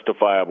a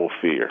justifiable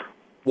fear.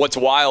 What's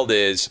wild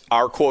is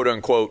our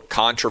quote-unquote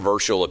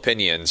controversial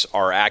opinions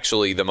are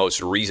actually the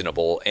most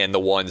reasonable and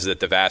the ones that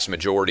the vast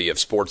majority of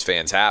sports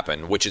fans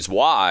happen, which is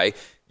why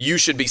you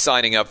should be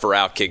signing up for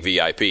Outkick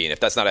VIP. And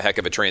if that's not a heck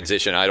of a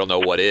transition, I don't know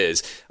what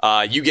is.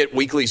 You get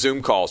weekly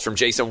Zoom calls from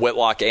Jason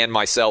Whitlock and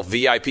myself,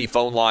 VIP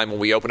phone line when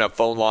we open up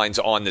phone lines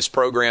on this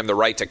program, the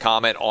right to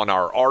comment on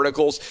our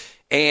articles,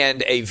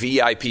 and a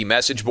VIP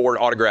message board,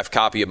 autographed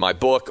copy of my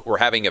book. We're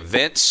having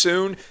events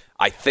soon.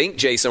 I think,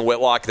 Jason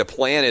Whitlock, the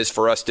plan is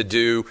for us to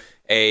do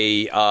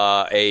a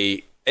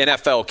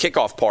NFL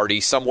kickoff party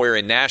somewhere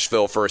in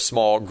Nashville for a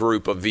small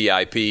group of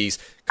VIPs.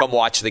 Come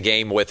watch the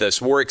game with us.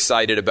 We're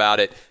excited about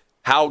it.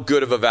 How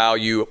good of a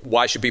value?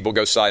 Why should people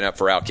go sign up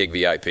for Outkick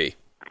VIP?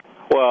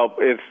 Well,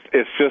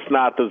 it's just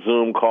not the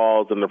Zoom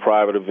calls and the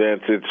private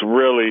events. It's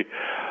really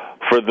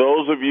for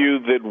those of you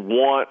that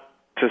want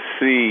to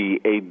see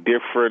a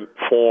different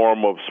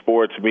form of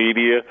sports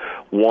media,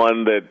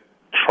 one that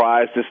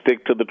tries to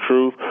stick to the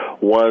truth,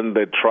 one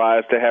that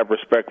tries to have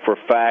respect for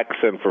facts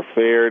and for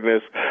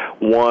fairness,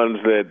 ones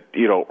that,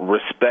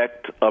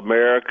 respect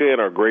America and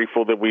are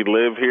grateful that we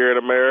live here in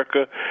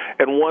America,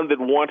 and one that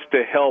wants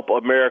to help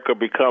America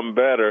become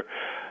better.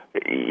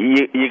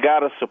 You got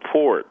to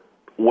support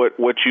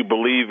what you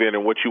believe in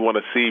and what you want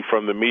to see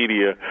from the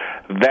media.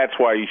 That's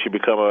why you should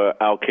become an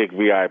Outkick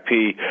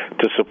VIP,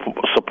 to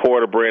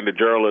support a brand of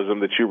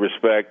journalism that you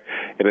respect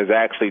and is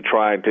actually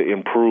trying to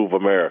improve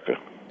America.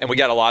 And we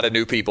got a lot of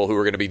new people who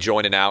are going to be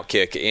joining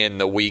Outkick in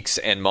the weeks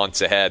and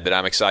months ahead that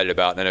I'm excited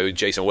about. And I know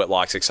Jason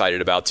Whitlock's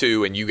excited about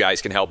too, and you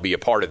guys can help be a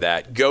part of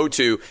that. Go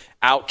to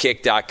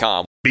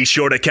Outkick.com. Be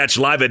sure to catch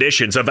live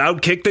editions of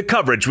Outkick the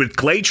Coverage with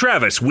Clay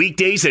Travis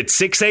weekdays at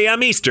 6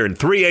 a.m. Eastern,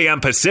 3 a.m.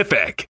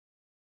 Pacific.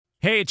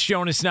 Hey, it's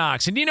Jonas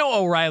Knox, and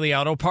O'Reilly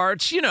Auto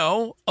Parts,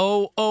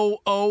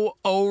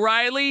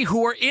 O'Reilly,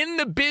 who are in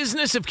the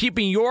business of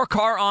keeping your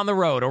car on the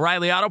road.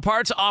 O'Reilly Auto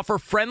Parts offer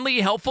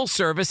friendly, helpful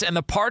service and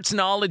the parts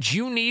knowledge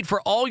you need for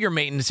all your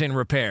maintenance and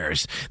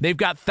repairs. They've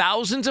got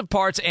thousands of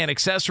parts and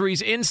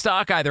accessories in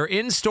stock, either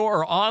in-store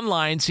or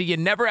online, so you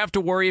never have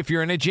to worry if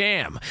you're in a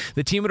jam.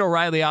 The team at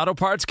O'Reilly Auto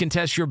Parts can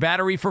test your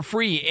battery for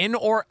free in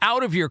or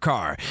out of your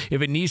car.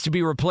 If it needs to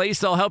be replaced,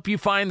 they'll help you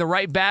find the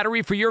right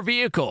battery for your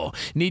vehicle.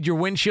 Need your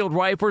windshield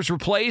wipers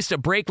replaced, a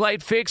brake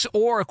light fix,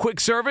 or a quick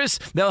service?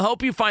 They'll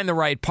help you find the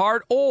right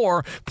part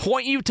or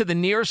point you to the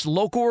nearest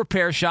local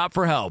repair shop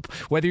for help.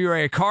 Whether you're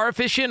a car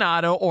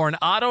aficionado or an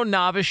auto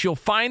novice, you'll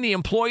find the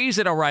employees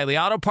at O'Reilly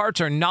Auto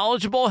Parts are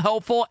knowledgeable,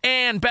 helpful,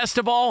 and best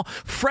of all,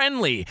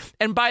 friendly.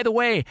 And by the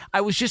way,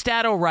 I was just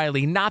at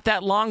O'Reilly not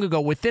that long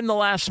ago, within the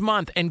last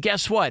month, and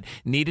guess what?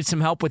 Needed some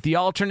help with the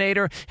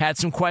alternator, had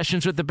some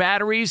questions with the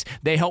batteries.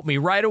 They helped me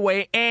right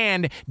away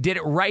and did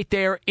it right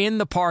there in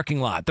the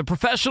parking lot. The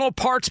professional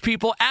parts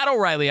people at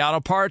O'Reilly Auto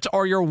Parts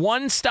are your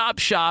one-stop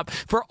shop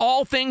for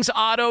all things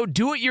auto,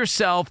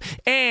 do-it-yourself,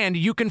 and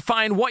you can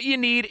find what you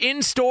need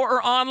in-store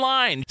or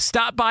online.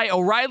 Stop by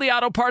O'Reilly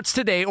Auto Parts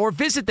today or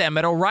visit them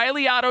at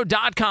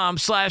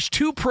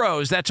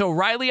O'ReillyAuto.com/2pros. That's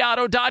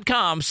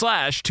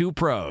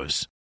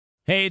O'ReillyAuto.com/2pros.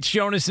 Hey, it's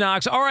Jonas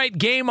Knox. All right,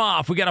 game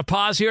off. We got to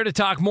pause here to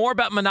talk more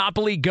about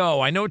Monopoly Go.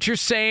 I know what you're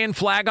saying,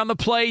 flag on the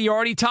play. You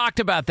already talked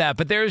about that,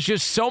 but there's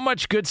just so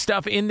much good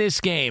stuff in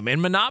this game.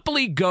 In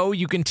Monopoly Go,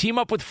 you can team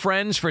up with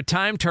friends for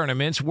time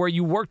tournaments where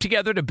you work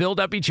together to build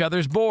up each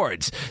other's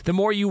boards. The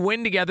more you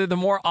win together, the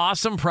more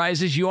awesome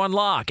prizes you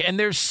unlock. And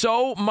there's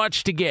so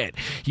much to get.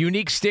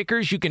 Unique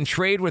stickers you can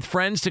trade with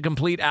friends to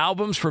complete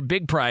albums for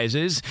big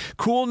prizes.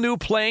 Cool new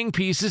playing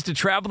pieces to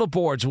travel the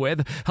boards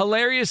with.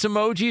 Hilarious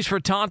emojis for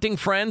taunting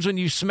friends when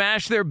you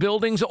smash their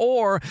buildings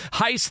or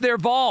heist their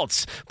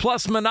vaults.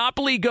 Plus,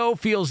 Monopoly Go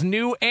feels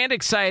new and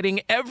exciting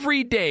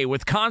every day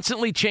with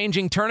constantly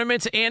changing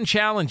tournaments and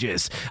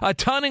challenges. A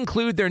ton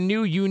include their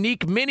new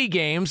unique mini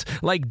games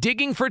like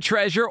digging for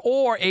treasure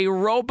or a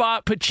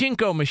robot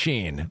pachinko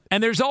machine.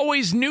 And there's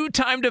always new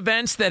timed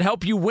events that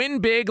help you win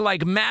big,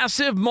 like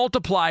massive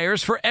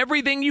multipliers for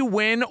everything you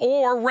win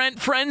or rent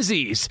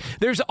frenzies.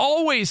 There's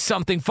always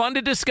something fun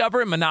to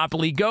discover in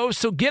Monopoly Go,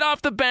 so get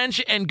off the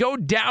bench and go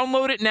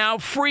download it now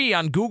free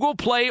on Google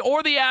Play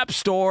or the App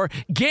Store.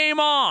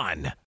 Game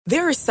on!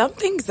 There are some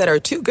things that are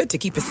too good to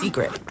keep a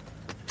secret.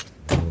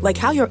 Like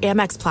how your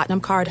Amex Platinum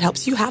card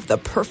helps you have the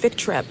perfect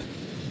trip.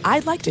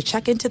 I'd like to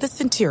check into the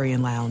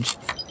Centurion Lounge.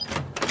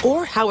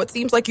 Or how it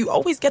seems like you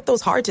always get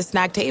those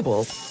hard-to-snag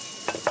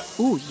tables.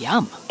 Ooh,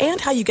 yum. And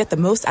how you get the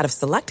most out of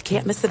select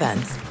can't-miss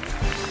events.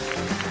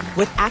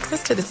 With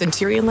access to the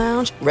Centurion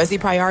Lounge, Resi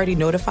Priority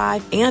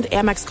Notified, and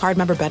Amex card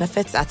member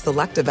benefits at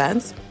select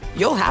events,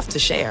 you'll have to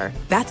share.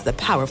 That's the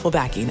powerful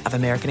backing of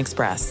American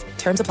Express.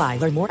 Terms apply.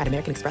 Learn more at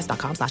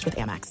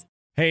americanexpress.com/withAmex.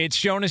 Hey, it's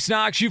Jonas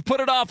Knox. You've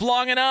put it off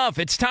long enough.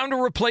 It's time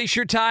to replace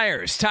your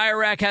tires. Tire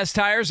Rack has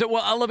tires that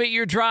will elevate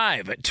your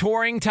drive.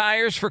 Touring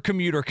tires for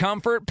commuter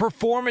comfort,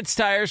 performance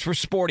tires for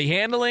sporty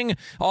handling,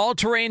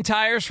 all-terrain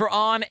tires for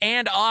on-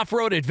 and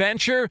off-road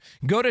adventure.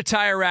 Go to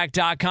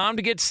TireRack.com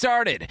to get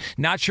started.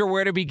 Not sure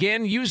where to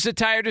begin? Use the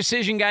Tire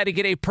Decision Guide to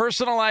get a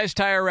personalized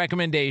tire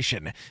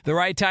recommendation. The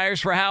right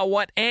tires for how,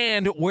 what,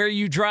 and where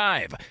you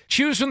drive.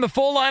 Choose from the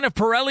full line of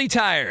Pirelli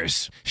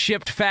tires.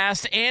 Shipped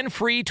fast and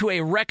free to a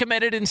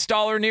recommended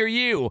installer near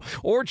you,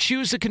 or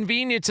choose the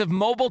convenience of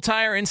mobile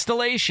tire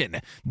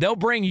installation. They'll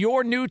bring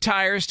your new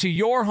tires to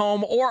your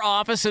home or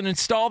office and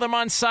install them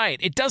on site.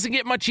 It doesn't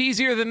get much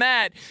easier than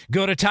that.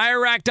 Go to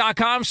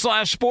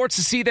TireRack.com/sports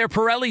to see their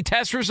Pirelli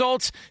test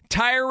results,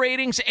 tire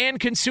ratings,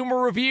 and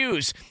consumer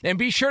reviews. And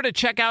be sure to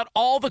check out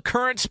all the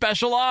current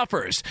special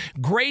offers.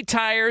 Great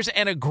tires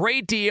and a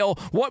great deal.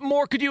 What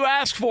more could you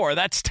ask for?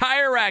 That's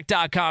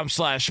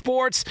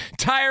TireRack.com/sports.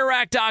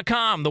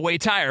 TireRack.com, the way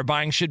tire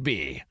buying should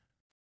be.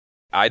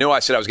 I know I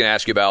said I was going to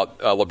ask you about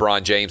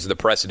LeBron James and the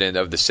precedent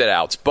of the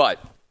sit-outs, but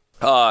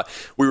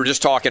we were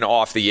just talking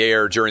off the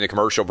air during the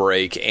commercial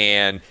break,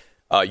 and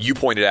you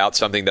pointed out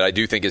something that I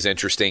do think is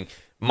interesting.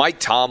 Mike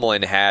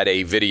Tomlin had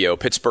a video,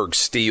 Pittsburgh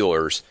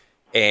Steelers,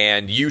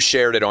 and you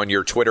shared it on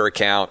your Twitter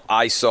account.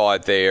 I saw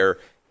it there,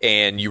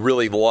 and you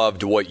really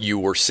loved what you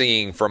were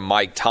seeing from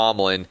Mike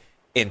Tomlin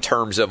in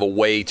terms of a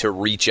way to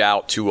reach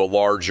out to a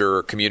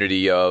larger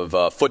community of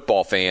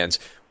football fans.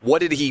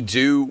 What did he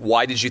do?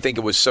 Why did you think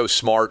it was so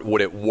smart?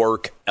 Would it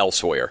work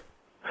elsewhere?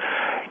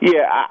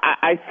 Yeah,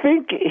 I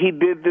think he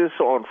did this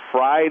on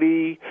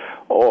Friday,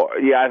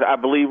 I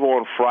believe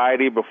on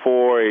Friday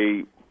before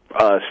a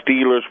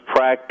Steelers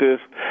practice.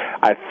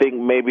 I think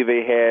maybe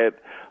they had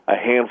a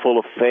handful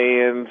of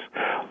fans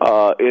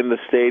in the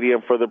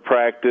stadium for the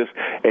practice,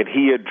 and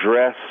he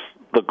addressed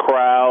the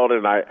crowd,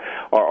 and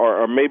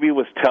or maybe it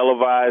was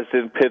televised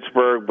in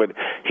Pittsburgh, but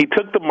he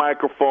took the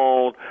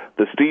microphone.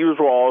 The Steelers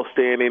were all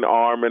standing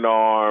arm in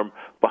arm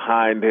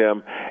behind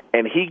him,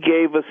 and he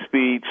gave a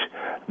speech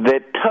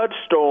that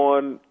touched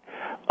on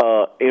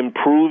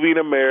improving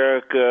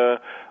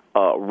America,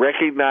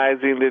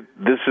 recognizing that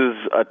this is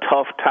a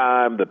tough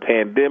time, the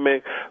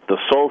pandemic, the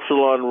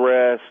social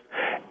unrest,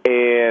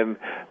 and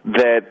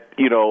that,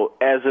 you know,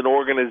 as an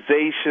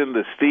organization,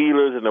 the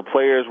Steelers and the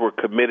players were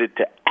committed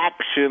to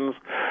actions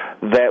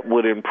that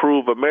would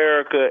improve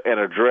America and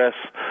address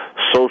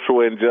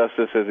social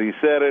injustice, as he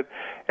said it.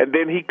 And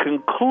then he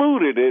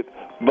concluded it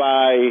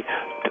by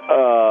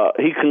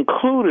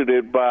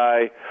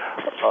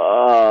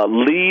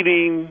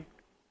leading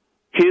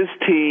his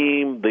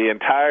team, the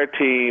entire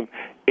team,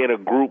 in a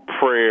group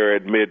prayer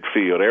at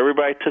midfield.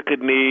 Everybody took a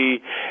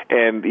knee,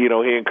 and, you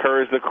know, he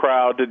encouraged the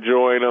crowd to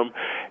join him.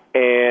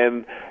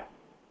 And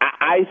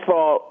I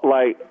thought,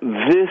 like,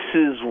 this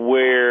is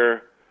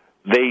where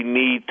they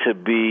need to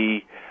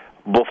be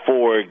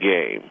before a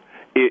game.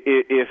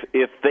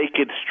 If they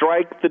could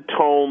strike the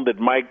tone that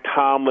Mike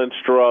Tomlin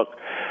struck,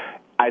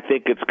 I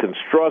think it's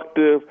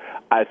constructive.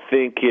 I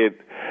think it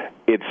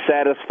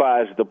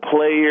satisfies the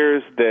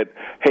players that,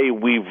 hey,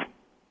 we've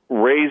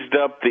raised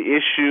up the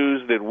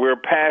issues that we're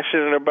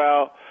passionate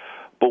about,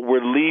 but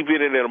we're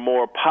leaving it in a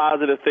more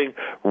positive thing.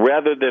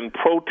 Rather than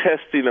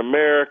protesting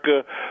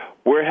America,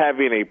 we're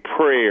having a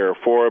prayer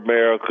for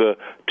America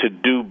to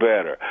do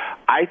better.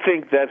 I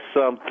think that's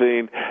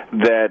something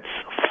that's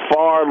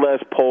far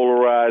less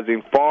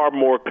polarizing, far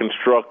more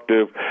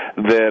constructive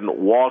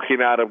than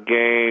walking out of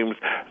games,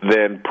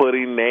 than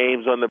putting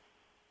names on the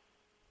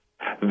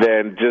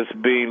than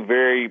just being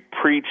very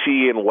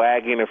preachy and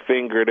wagging a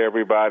finger at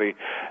everybody.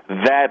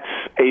 That's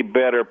a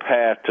better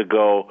path to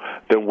go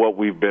than what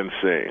we've been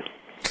seeing.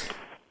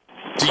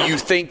 Do you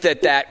think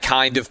that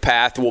kind of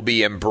path will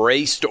be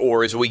embraced,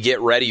 or as we get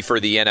ready for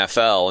the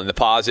NFL, and the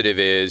positive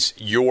is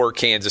your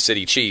Kansas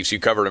City Chiefs, you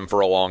covered them for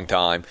a long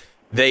time,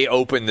 they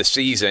open the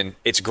season.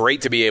 It's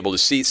great to be able to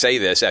say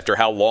this after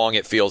how long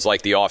it feels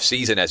like the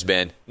offseason has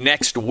been.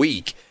 Next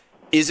week,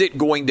 is it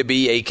going to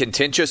be a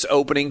contentious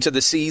opening to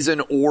the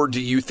season, or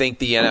do you think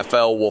the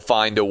NFL will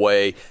find a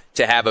way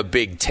to have a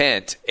big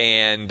tent?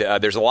 And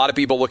there's a lot of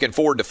people looking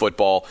forward to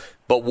football,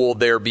 but will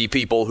there be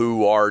people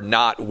who are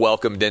not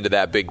welcomed into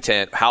that big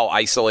tent? How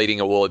isolating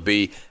will it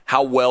be?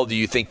 How well do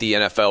you think the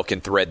NFL can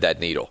thread that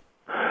needle?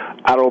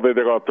 I don't think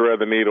they're going to thread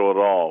the needle at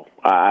all.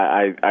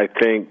 I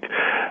think,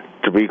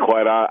 to be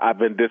quite honest, I've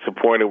been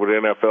disappointed with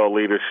NFL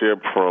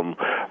leadership from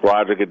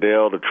Roger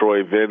Goodell to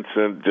Troy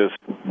Vincent. Just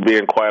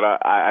being quite,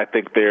 I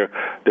think they're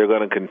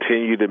going to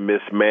continue to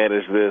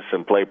mismanage this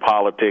and play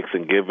politics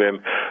and give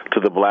in to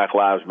the Black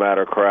Lives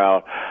Matter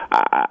crowd.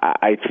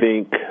 I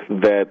think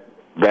that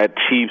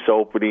Chiefs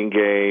opening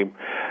game,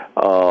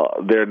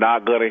 they're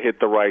not going to hit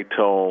the right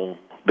tone.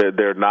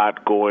 They're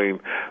not going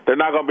to be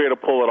able to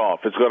pull it off.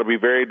 It's going to be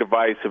very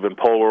divisive and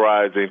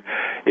polarizing.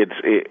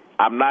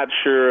 I'm not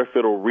sure if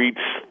it'll reach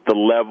the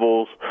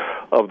levels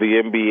of the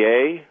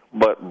NBA,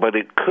 but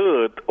it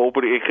could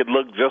open. It could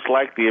look just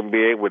like the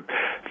NBA with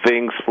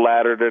things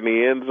splattered in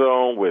the end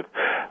zone, with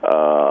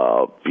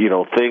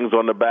things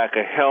on the back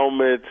of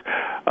helmets,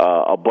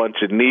 a bunch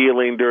of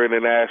kneeling during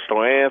the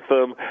national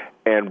anthem,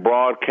 and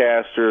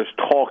broadcasters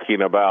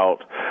talking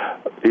about,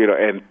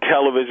 and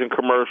television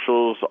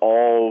commercials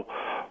all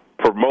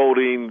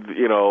promoting,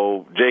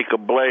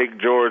 Jacob Blake,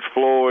 George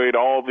Floyd,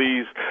 all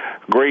these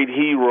great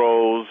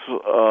heroes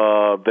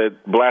that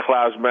Black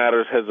Lives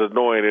Matter has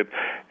anointed.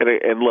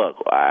 And look,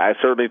 I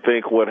certainly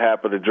think what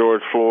happened to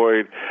George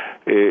Floyd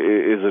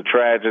is a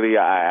tragedy.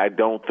 I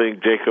don't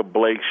think Jacob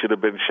Blake should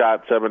have been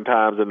shot 7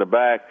 times in the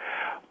back.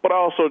 But I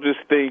also just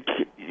think,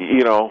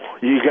 you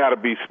got to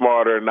be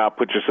smarter and not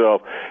put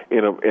yourself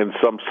in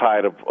some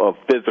side of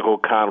physical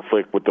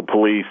conflict with the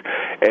police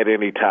at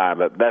any time.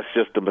 That's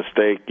just a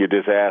mistake. You're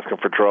just asking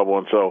for trouble.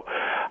 And so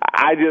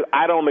I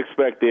don't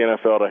expect the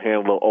NFL to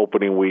handle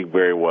opening week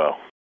very well.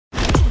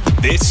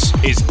 This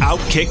is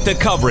Outkick the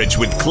Coverage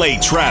with Clay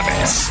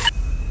Travis.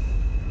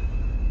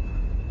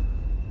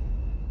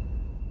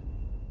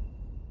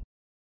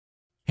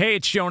 Hey,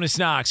 it's Jonas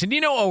Knox, and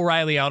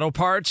O'Reilly Auto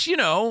Parts,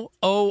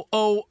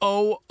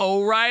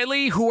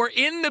 O'Reilly, who are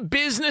in the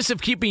business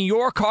of keeping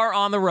your car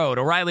on the road.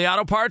 O'Reilly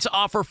Auto Parts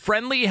offer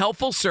friendly,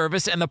 helpful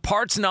service and the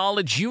parts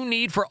knowledge you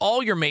need for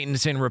all your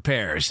maintenance and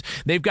repairs.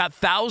 They've got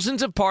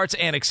thousands of parts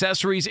and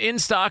accessories in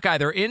stock,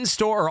 either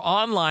in-store or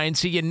online,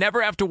 so you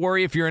never have to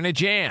worry if you're in a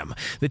jam.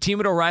 The team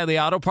at O'Reilly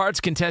Auto Parts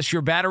can test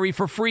your battery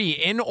for free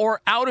in or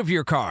out of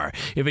your car.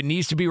 If it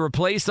needs to be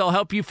replaced, they'll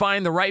help you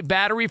find the right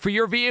battery for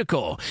your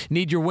vehicle.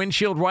 Need your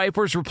windshield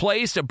wipers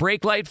replaced, a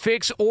brake light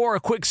fix, or a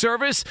quick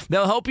service?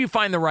 They'll help you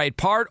find the right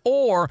part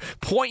or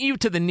point you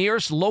to the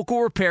nearest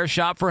local repair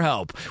shop for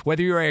help.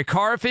 Whether you're a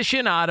car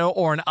aficionado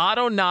or an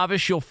auto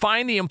novice, you'll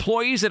find the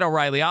employees at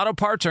O'Reilly Auto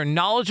Parts are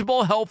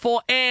knowledgeable,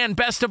 helpful, and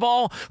best of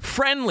all,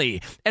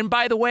 friendly. And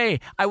by the way,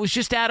 I was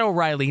just at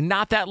O'Reilly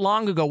not that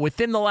long ago,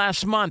 within the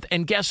last month,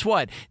 and guess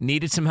what?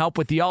 Needed some help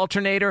with the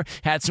alternator,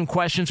 had some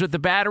questions with the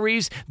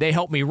batteries. They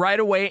helped me right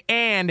away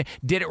and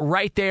did it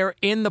right there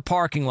in the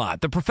parking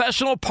lot. The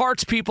professional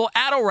parts people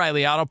at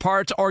O'Reilly Auto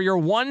Parts are your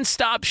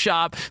one-stop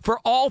shop for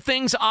all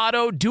things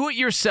auto,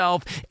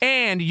 do-it-yourself,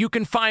 and you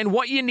can find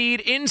what you need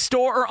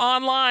in-store or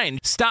online.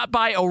 Stop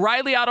by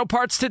O'Reilly Auto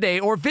Parts today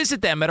or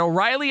visit them at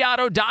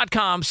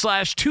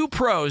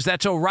O'ReillyAuto.com/2pros.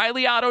 That's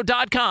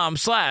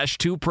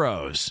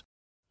O'ReillyAuto.com/2pros.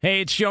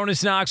 Hey, it's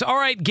Jonas Knox. All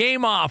right,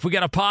 game off. We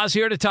got to pause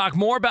here to talk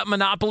more about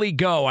Monopoly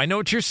Go. I know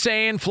what you're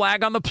saying,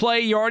 flag on the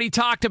play. You already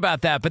talked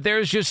about that, but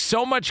there's just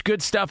so much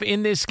good stuff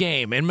in this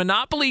game. In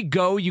Monopoly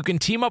Go, you can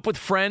team up with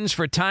friends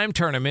for time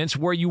tournaments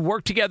where you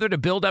work together to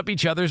build up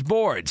each other's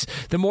boards.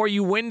 The more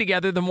you win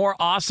together, the more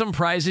awesome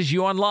prizes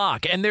you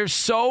unlock, and there's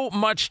so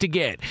much to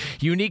get.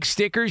 Unique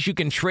stickers you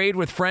can trade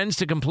with friends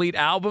to complete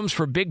albums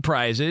for big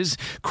prizes,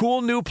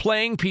 cool new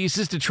playing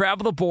pieces to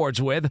travel the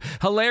boards with,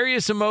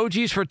 hilarious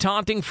emojis for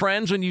taunting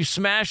friends when you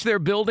smash their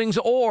buildings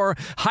or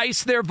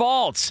heist their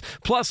vaults.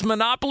 Plus,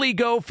 Monopoly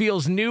Go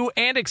feels new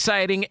and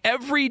exciting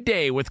every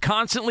day with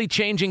constantly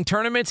changing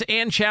tournaments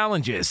and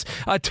challenges.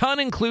 A ton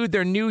include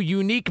their new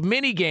unique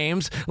mini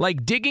games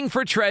like digging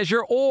for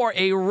treasure or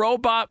a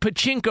robot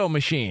pachinko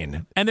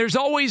machine. And there's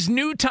always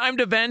new timed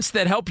events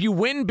that help you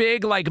win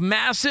big, like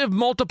massive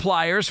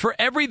multipliers for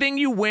everything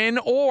you win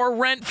or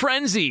rent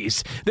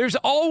frenzies. There's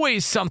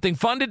always something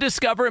fun to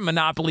discover in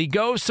Monopoly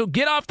Go, so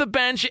get off the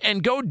bench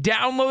and go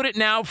download it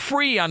now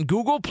free on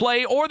Google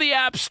Play or the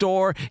App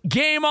Store.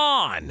 Game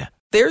on!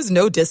 There's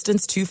no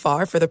distance too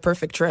far for the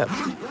perfect trip.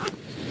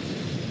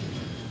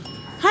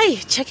 Hi,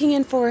 checking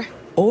in for...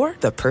 Or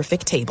the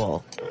perfect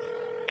table.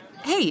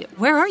 Hey,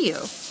 where are you?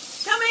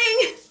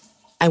 Coming!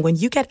 And when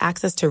you get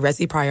access to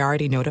Resi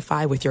Priority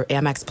Notify with your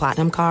Amex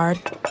Platinum card...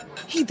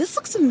 Hey, this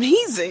looks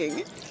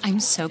amazing. I'm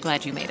so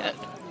glad you made it.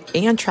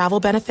 And travel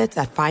benefits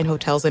at fine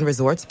hotels and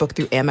resorts booked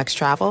through Amex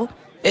Travel,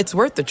 it's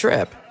worth the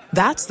trip.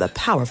 That's the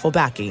powerful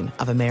backing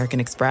of American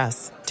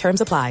Express. Terms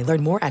apply.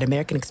 Learn more at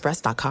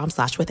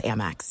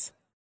americanexpress.com/withAmex.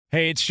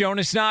 Hey, it's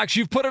Jonas Knox.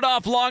 You've put it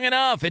off long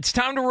enough. It's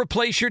time to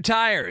replace your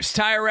tires.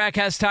 Tire Rack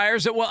has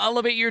tires that will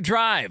elevate your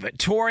drive.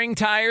 Touring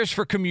tires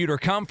for commuter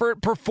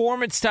comfort,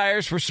 performance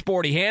tires for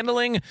sporty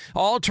handling,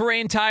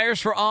 all-terrain tires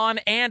for on-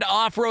 and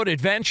off-road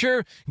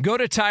adventure. Go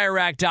to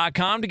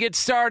TireRack.com to get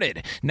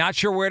started. Not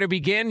sure where to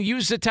begin?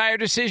 Use the Tire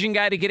Decision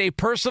Guide to get a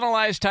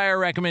personalized tire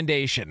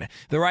recommendation.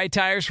 The right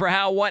tires for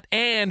how, what,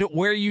 and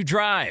where you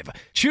drive.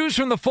 Choose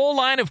from the full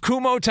line of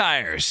Kumho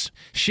tires.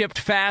 Shipped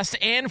fast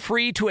and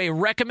free to a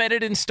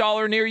recommended installer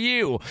near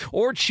you,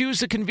 or choose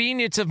the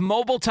convenience of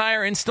mobile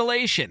tire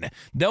installation.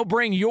 They'll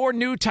bring your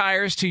new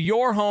tires to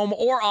your home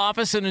or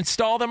office and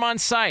install them on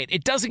site.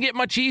 It doesn't get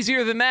much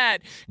easier than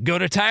that. Go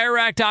to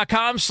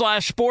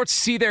TireRack.com/sports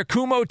to see their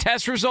Kumho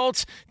test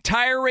results,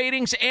 tire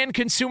ratings, and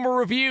consumer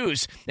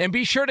reviews. And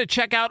be sure to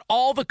check out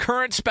all the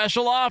current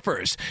special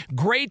offers.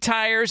 Great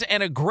tires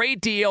and a great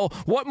deal.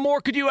 What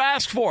more could you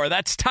ask for?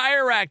 That's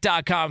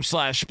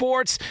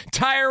TireRack.com/sports.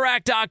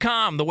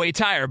 TireRack.com, the way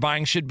tire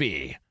buying should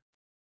be.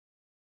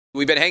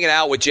 We've been hanging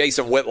out with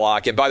Jason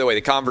Whitlock, and by the way,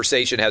 the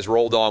conversation has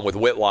rolled on with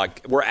Whitlock.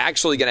 We're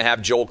actually going to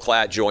have Joel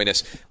Klatt join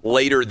us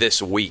later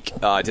this week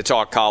to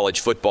talk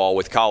college football,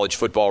 with college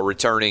football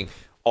returning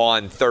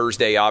on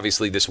Thursday.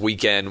 Obviously, this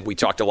weekend, we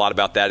talked a lot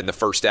about that in the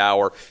first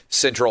hour.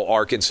 Central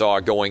Arkansas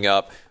going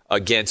up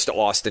against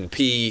Austin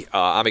Peay.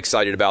 I'm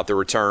excited about the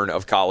return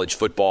of college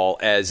football,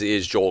 as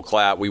is Joel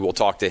Klatt. We will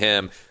talk to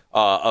him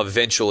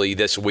eventually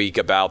this week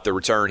about the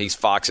return. He's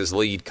Fox's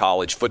lead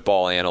college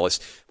football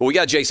analyst. But we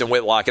got Jason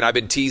Whitlock, and I've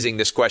been teasing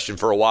this question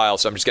for a while,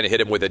 so I'm just going to hit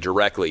him with it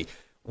directly.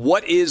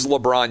 What is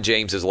LeBron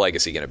James's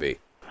legacy going to be,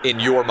 in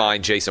your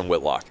mind, Jason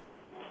Whitlock?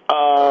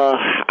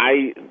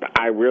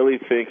 I really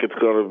think it's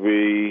going to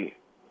be,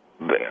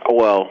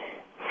 well,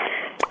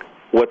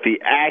 what the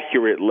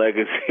accurate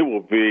legacy will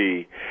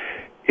be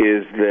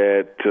is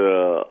that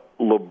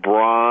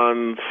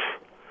LeBron's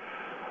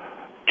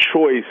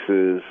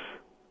choices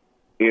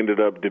ended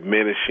up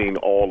diminishing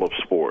all of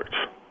sports.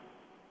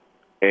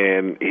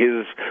 And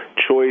his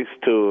choice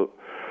to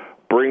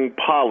bring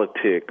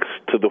politics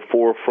to the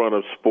forefront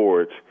of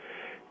sports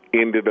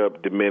ended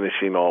up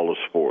diminishing all of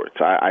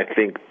sports. I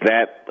think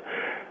that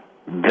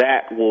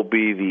will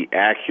be the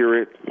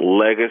accurate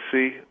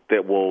legacy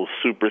that will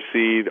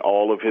supersede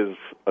all of his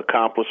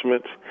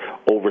accomplishments,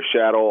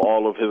 overshadow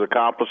all of his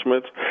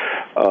accomplishments.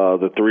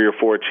 The 3 or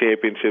 4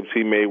 championships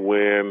he may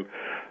win,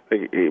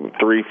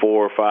 3,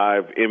 4,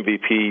 5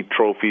 MVP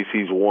trophies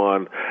he's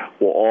won,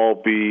 will all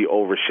be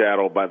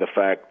overshadowed by the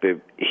fact that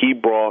he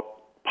brought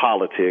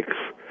politics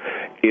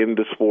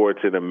into sports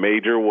in a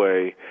major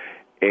way,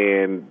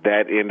 and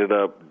that ended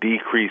up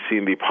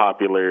decreasing the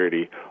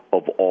popularity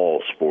of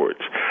all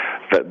sports.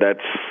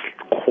 That's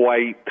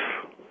quite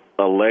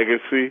a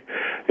legacy.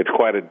 It's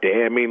quite a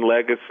damning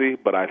legacy,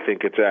 but I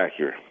think it's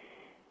accurate.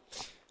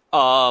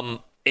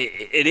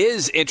 It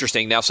is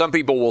interesting. Now, some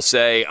people will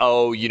say,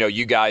 "Oh,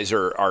 you guys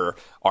are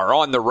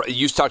on the."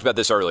 You talked about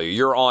this earlier.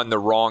 You're on the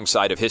wrong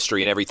side of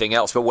history and everything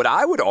else. But what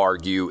I would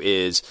argue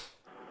is,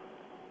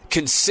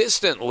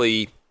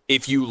 consistently,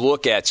 if you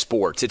look at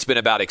sports, it's been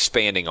about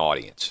expanding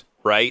audience,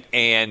 right?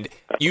 And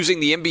using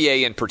the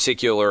NBA in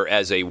particular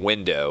as a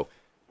window.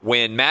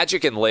 When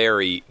Magic and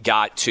Larry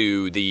got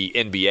to the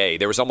NBA,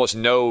 there was almost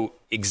no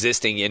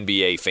existing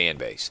NBA fan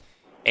base.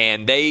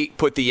 And they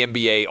put the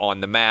NBA on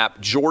the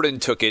map. Jordan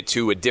took it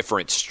to a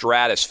different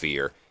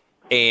stratosphere.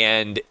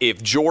 And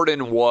if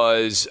Jordan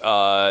was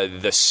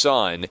the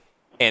sun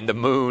and the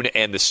moon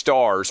and the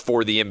stars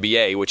for the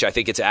NBA, which I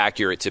think it's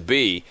accurate to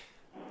be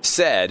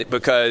said,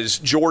 because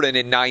Jordan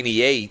in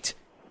 98,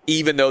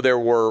 even though there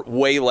were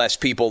way less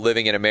people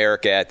living in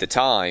America at the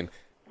time,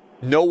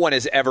 no one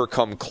has ever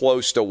come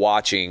close to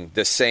watching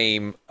the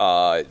same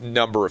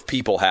number of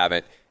people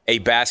haven't a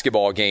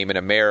basketball game in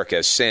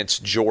America since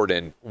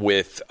Jordan,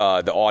 with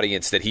the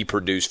audience that he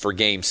produced for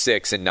Game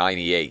 6 in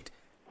 98.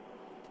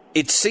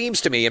 It seems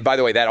to me, and by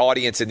the way, that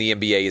audience in the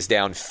NBA is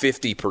down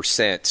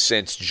 50%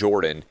 since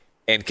Jordan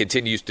and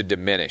continues to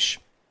diminish.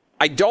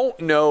 I don't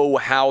know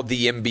how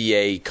the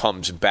NBA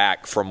comes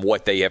back from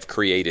what they have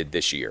created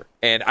this year.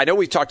 And I know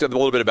we've talked a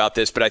little bit about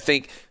this, but I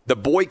think the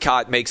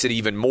boycott makes it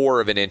even more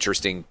of an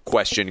interesting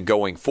question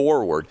going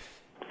forward.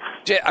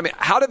 I mean,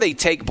 how do they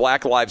take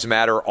Black Lives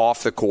Matter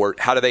off the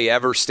court? How do they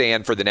ever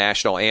stand for the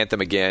national anthem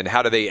again?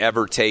 How do they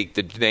ever take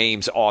the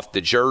names off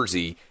the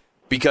jersey?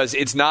 Because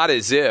it's not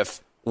as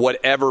if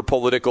whatever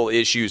political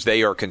issues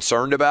they are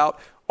concerned about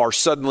are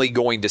suddenly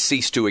going to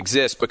cease to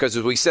exist. Because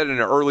as we said in an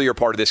earlier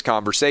part of this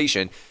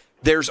conversation,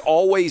 there's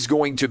always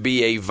going to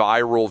be a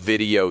viral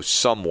video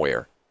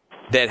somewhere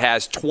that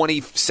has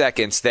 20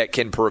 seconds that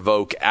can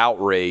provoke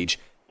outrage.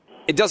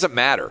 It doesn't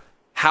matter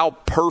how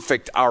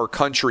perfect our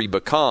country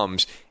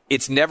becomes.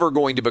 It's never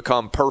going to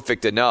become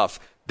perfect enough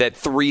that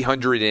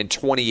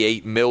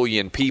 328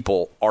 million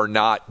people are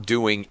not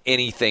doing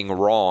anything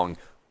wrong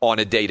on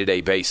a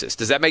day-to-day basis.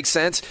 Does that make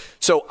sense?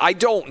 So I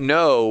don't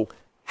know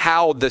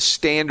how the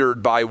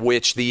standard by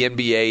which the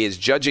NBA is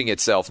judging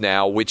itself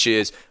now, which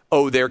is,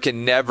 there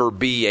can never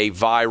be a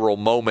viral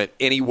moment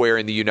anywhere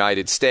in the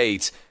United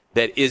States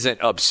that isn't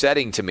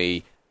upsetting to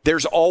me.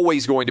 There's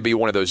always going to be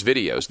one of those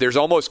videos. There's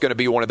almost going to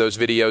be one of those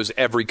videos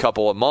every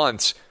couple of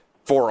months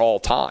for all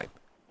time.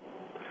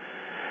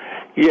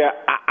 Yeah,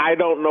 I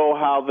don't know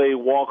how they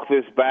walk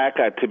this back.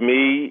 To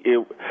me,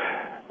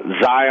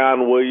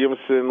 Zion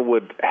Williamson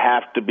would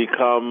have to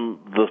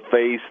become the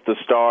face, the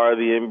star of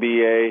the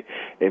NBA,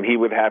 and he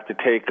would have to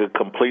take a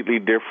completely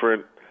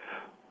different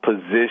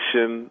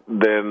position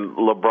than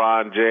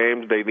LeBron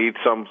James. They need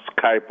some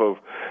type of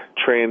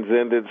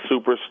transcendent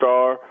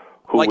superstar.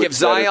 Like if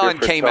Zion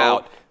came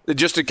out,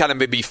 just to kind of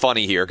be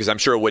funny here, because I'm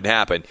sure it wouldn't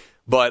happen,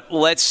 but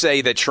let's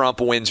say that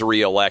Trump wins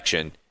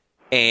re-election,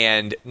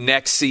 and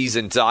next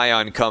season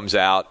Zion comes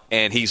out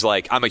and he's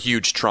like, I'm a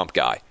huge Trump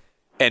guy.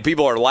 And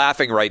people are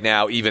laughing right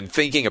now even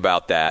thinking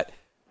about that.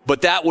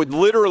 But that would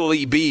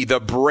literally be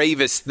the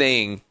bravest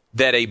thing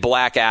that a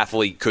black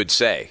athlete could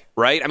say,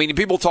 right? I mean,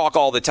 people talk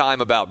all the time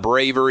about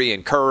bravery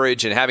and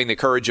courage and having the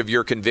courage of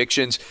your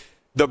convictions.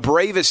 The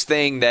bravest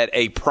thing that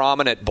a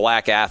prominent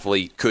black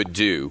athlete could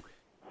do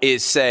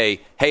is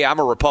say, hey, I'm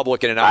a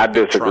Republican and I'm a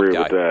big Trump guy. I disagree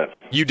with that.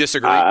 You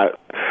disagree? I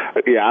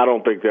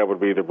don't think that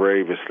would be the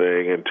bravest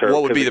thing.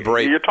 What would be the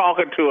bravest? You're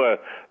talking to a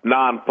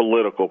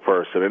non-political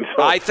person. And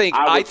so I think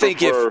I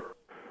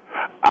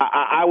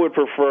would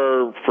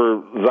prefer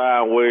for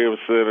Zion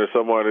Williamson or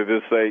someone to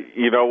just say,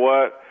 you know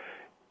what?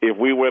 If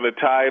we win a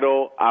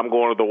title, I'm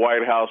going to the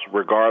White House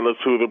regardless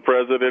who the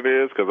president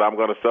is, because I'm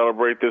going to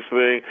celebrate this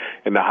thing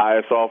in the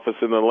highest office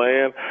in the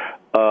land.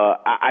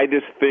 I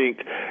just think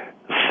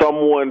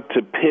someone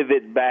to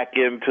pivot back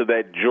into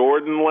that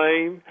Jordan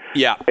lane.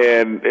 Yeah.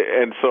 And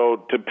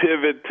so to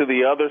pivot to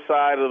the other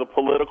side of the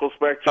political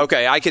spectrum.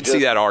 Okay, I can see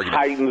that argument.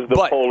 Heightens the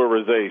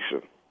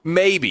polarization.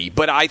 Maybe,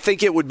 but I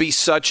think it would be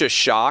such a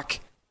shock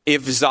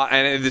if Zion,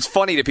 and it's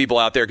funny to people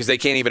out there because they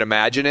can't even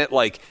imagine it,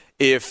 like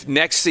if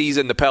next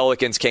season the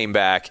Pelicans came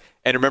back,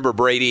 and remember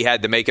Brady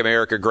had the Make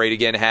America Great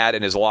Again hat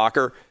in his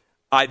locker,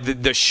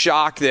 the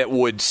shock that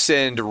would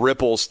send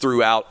ripples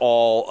throughout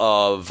all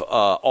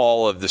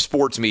of the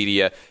sports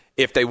media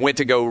if they went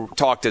to go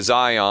talk to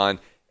Zion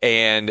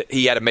and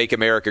he had a Make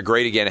America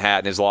Great Again hat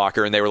in his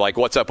locker, and they were like,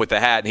 what's up with the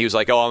hat? And he was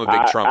like, I'm a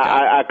big Trump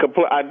guy.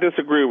 I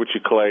disagree with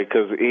you, Clay,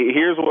 because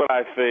here's what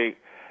I think.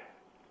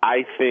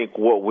 I think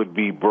what would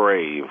be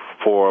brave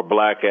for a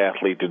black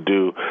athlete to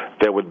do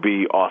that would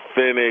be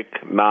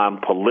authentic,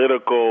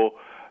 non-political,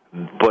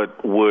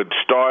 but would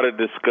start a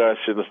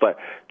discussion. It's like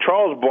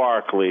Charles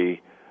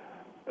Barkley,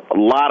 a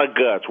lot of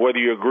guts, whether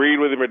you agreed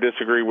with him or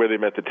disagreed with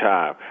him at the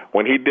time.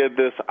 When he did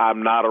this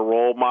I'm Not a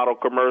Role Model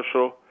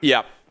commercial,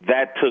 yeah,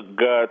 that took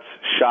guts,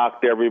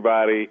 shocked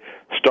everybody,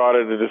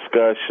 started a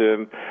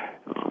discussion,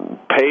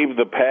 paved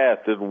the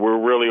path that we're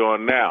really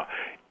on now.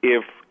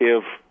 If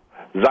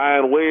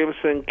Zion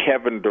Williamson,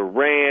 Kevin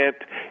Durant,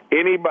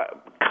 anybody,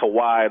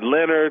 Kawhi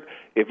Leonard,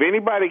 if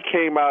anybody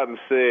came out and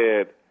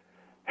said,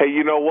 hey,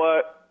 you know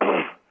what?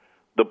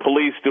 The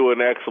police do an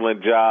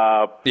excellent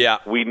job. Yeah.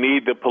 We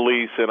need the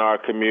police in our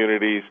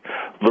communities.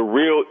 The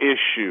real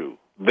issue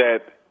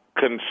that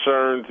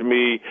concerns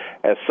me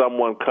as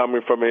someone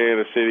coming from an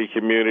inner-city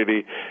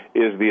community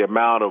is the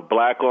amount of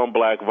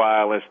black-on-black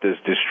violence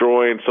that's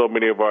destroying so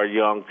many of our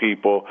young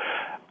people.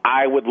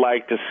 I would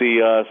like to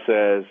see us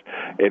as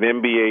an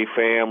NBA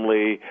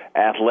family,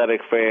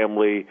 athletic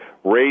family,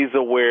 raise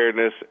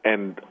awareness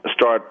and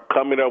start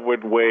coming up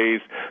with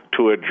ways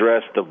to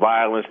address the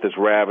violence that's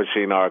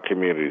ravaging our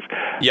communities.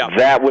 Yeah.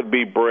 That would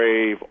be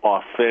brave,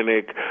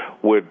 authentic,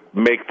 would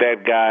make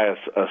that guy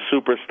a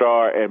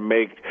superstar and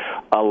make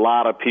a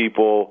lot of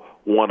people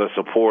want to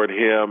support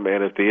him.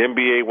 And if the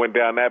NBA went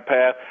down that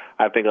path,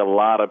 I think a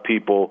lot of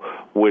people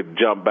would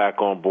jump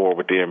back on board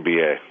with the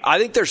NBA. I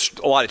think there's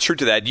a lot of truth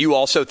to that. You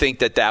also think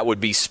that would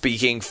be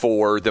speaking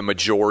for the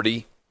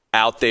majority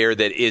out there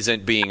that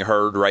isn't being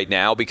heard right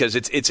now? Because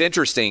it's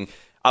interesting.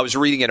 I was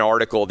reading an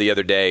article the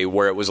other day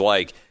where it was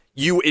like,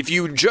 if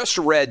you just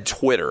read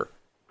Twitter,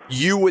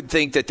 you would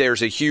think that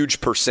there's a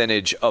huge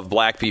percentage of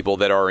black people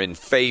that are in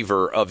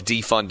favor of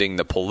defunding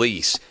the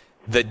police.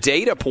 The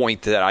data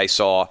point that I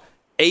saw,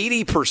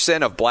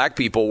 80% of black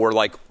people were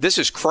like, this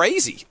is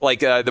crazy. Like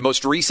the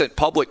most recent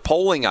public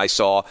polling I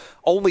saw,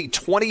 only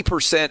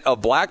 20%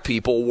 of black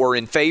people were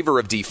in favor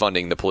of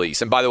defunding the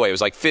police. And by the way, it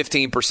was like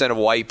 15% of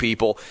white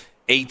people,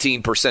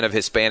 18% of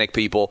Hispanic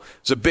people.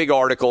 There's a big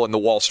article in the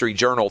Wall Street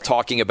Journal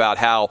talking about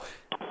how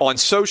on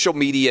social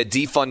media,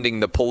 defunding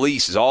the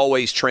police is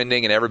always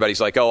trending and everybody's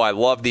like, oh, I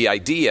love the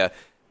idea.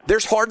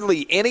 There's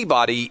hardly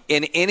anybody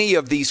in any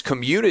of these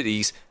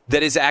communities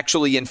that is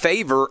actually in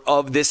favor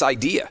of this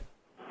idea.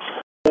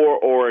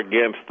 Or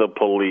against the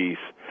police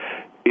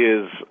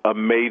is a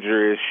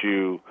major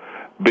issue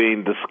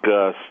being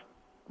discussed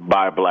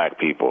by black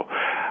people.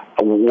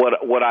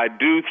 What I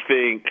do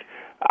think,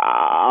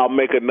 I'll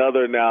make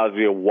another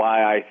analogy of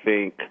why I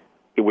think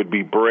It would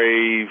be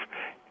brave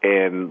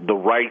and the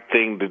right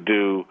thing to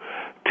do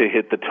to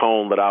hit the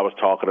tone that I was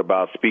talking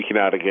about, speaking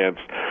out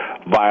against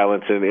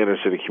violence in inner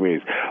city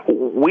communities.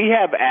 We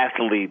have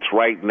athletes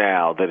right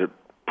now that have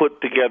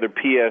put together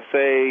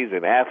PSAs,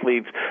 and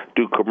athletes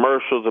do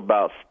commercials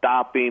about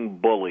stopping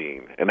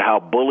bullying and how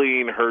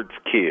bullying hurts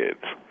kids.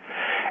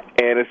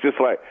 And it's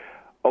just like,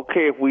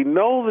 okay, if we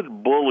know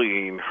that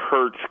bullying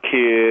hurts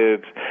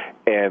kids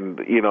and,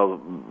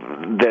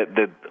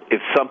 that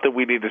it's something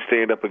we need to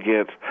stand up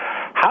against,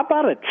 how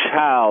about a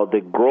child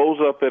that grows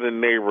up in a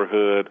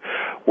neighborhood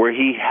where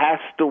he has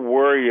to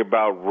worry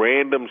about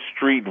random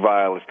street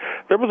violence?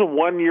 There was a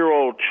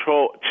 1-year-old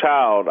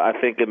child, I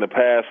think, in the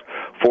past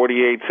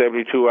 48,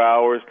 72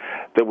 hours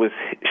that was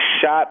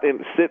shot in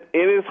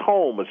his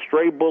home. A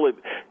stray bullet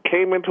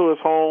came into his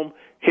home,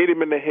 hit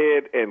him in the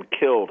head, and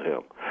killed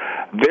him.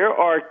 There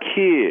are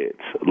kids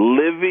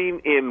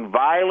living in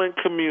violent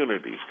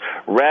communities,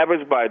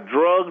 ravaged by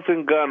drugs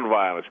and gun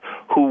violence,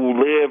 who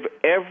live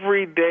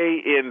every day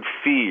in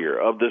fear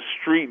of the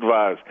street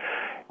violence.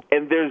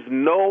 And there's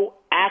no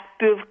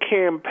active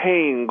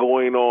campaign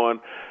going on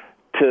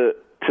to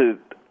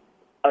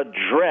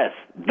address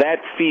that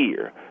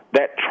fear,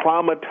 that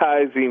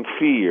traumatizing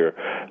fear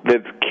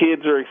that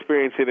kids are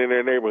experiencing in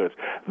their neighborhoods.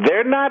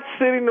 They're not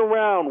sitting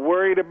around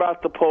worried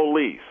about the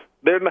police.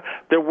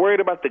 They're worried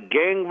about the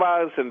gang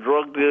violence and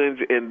drug dealings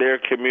in their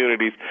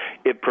communities.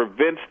 It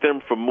prevents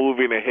them from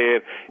moving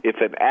ahead. If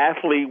an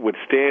athlete would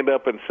stand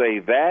up and say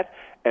that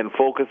and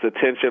focus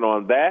attention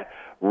on that,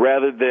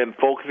 rather than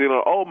focusing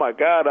on, oh, my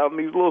God, out in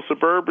these little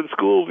suburban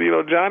schools,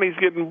 Johnny's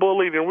getting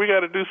bullied, and we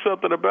got to do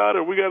something about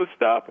it. We got to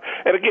stop it.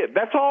 And, again,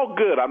 that's all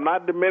good. I'm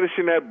not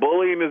diminishing that.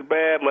 Bullying is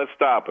bad. Let's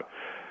stop it.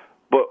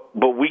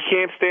 But we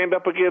can't stand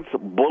up against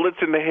bullets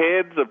in the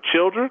heads of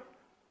children?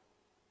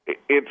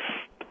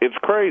 It's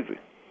crazy.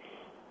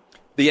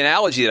 The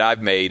analogy that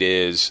I've made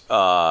is,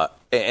 and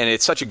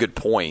it's such a good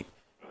point,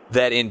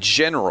 that in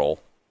general,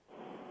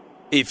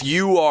 if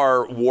you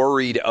are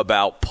worried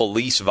about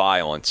police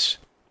violence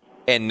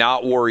and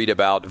not worried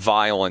about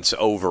violence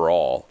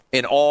overall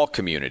in all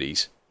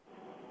communities,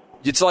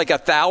 it's like a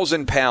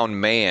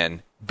 1,000-pound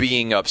man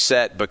being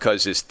upset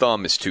because his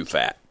thumb is too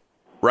fat,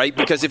 right?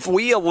 Because if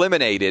we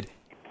eliminated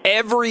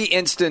every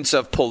instance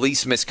of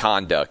police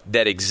misconduct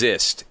that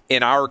exists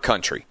in our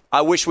country,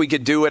 I wish we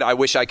could do it. I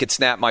wish I could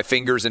snap my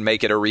fingers and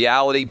make it a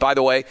reality. By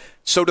the way,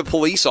 so do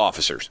police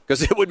officers,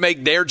 because it would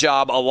make their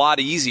job a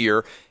lot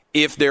easier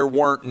if there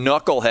weren't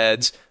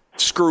knuckleheads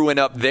screwing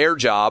up their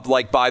job.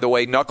 Like, by the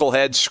way,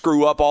 knuckleheads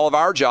screw up all of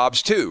our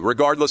jobs too.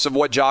 Regardless of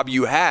what job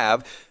you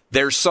have,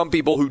 there's some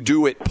people who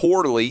do it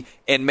poorly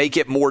and make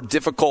it more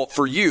difficult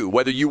for you,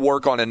 whether you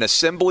work on an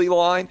assembly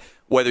line,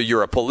 whether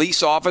you're a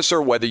police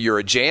officer, whether you're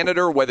a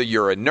janitor, whether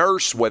you're a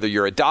nurse, whether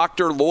you're a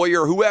doctor,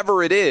 lawyer,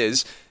 whoever it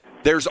is.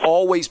 There's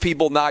always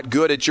people not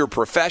good at your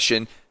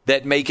profession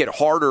that make it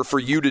harder for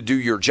you to do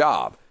your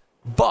job.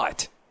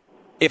 But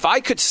if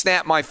I could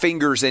snap my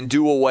fingers and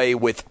do away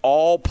with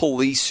all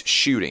police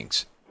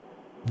shootings,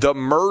 the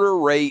murder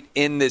rate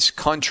in this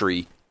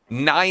country,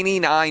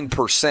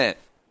 99%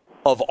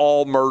 of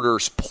all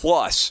murders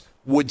plus,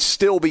 would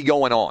still be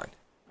going on.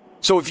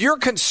 So if you're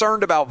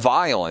concerned about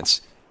violence,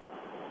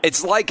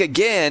 it's like,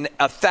 again,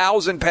 a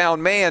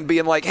 1,000-pound man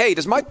being like, hey,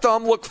 does my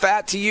thumb look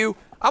fat to you?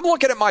 I'm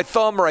looking at my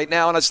thumb right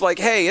now, and it's like,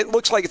 hey, it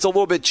looks like it's a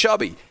little bit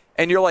chubby.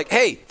 And you're like,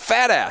 hey,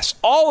 fat ass,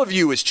 all of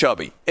you is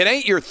chubby. It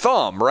ain't your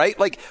thumb, right?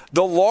 Like,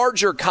 the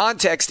larger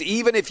context,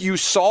 even if you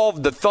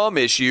solve the thumb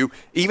issue,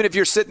 even if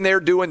you're sitting there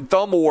doing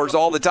thumb wars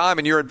all the time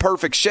and you're in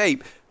perfect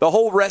shape, the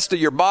whole rest of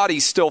your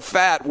body's still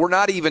fat. We're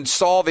not even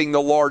solving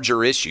the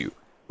larger issue,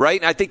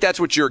 right? And I think that's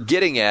what you're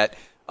getting at,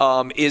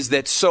 is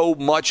that so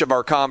much of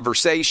our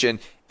conversation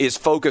is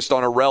focused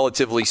on a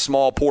relatively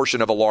small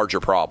portion of a larger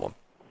problem.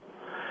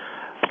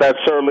 That's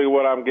certainly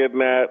what I'm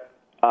getting at.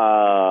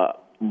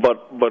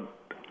 But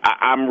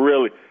I'm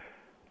really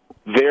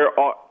 –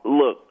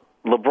 look,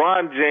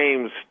 LeBron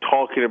James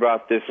talking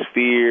about this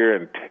fear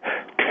and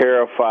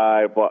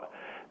terrified, but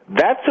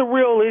that's a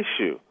real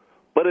issue.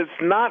 But it's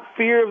not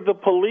fear of the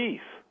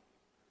police.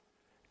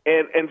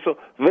 And so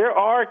there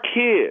are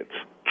kids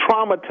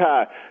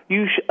traumatized.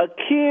 A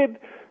kid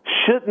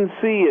shouldn't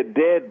see a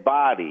dead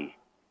body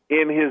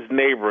in his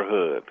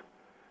neighborhood.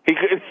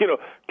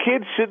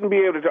 Kids shouldn't be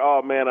able to,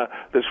 oh, man,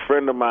 this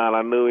friend of mine,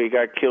 I knew he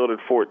got killed at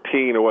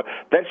 14 or what.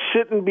 That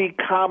shouldn't be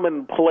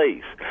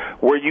commonplace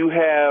where you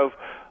have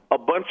a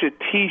bunch of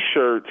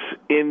T-shirts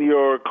in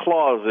your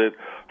closet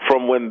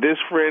from when this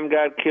friend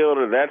got killed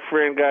or that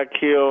friend got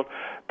killed.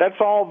 That's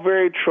all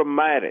very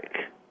traumatic,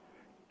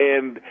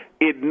 and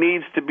it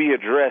needs to be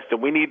addressed,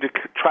 and we need to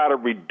try to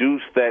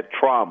reduce that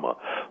trauma.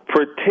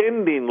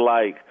 Pretending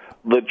like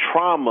the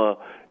trauma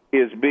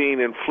is being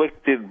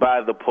inflicted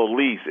by the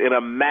police in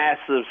a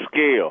massive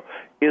scale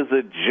is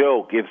a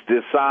joke. It's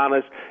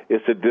dishonest.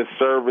 It's a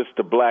disservice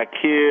to black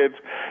kids.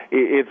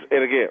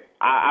 And again,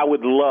 I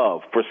would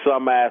love for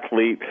some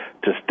athlete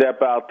to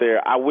step out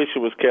there. I wish it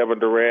was Kevin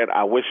Durant.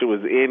 I wish it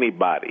was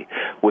anybody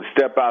would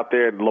step out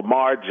there,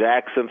 Lamar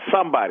Jackson,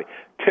 somebody.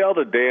 Tell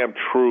the damn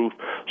truth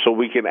so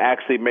we can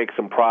actually make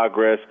some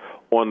progress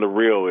on the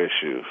real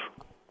issues.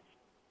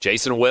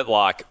 Jason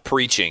Whitlock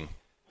preaching.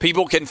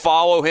 People can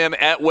follow him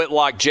at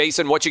Whitlock.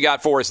 Jason, what you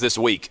got for us this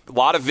week? A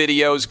lot of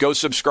videos. Go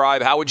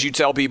subscribe. How would you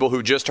tell people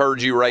who just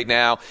heard you right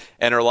now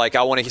and are like,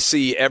 I want to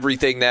see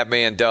everything that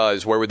man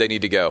does? Where would they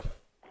need to go?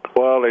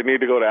 Well, they need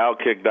to go to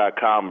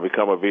Outkick.com and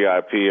become a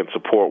VIP and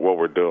support what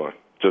we're doing.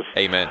 Just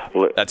Amen.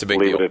 That's a big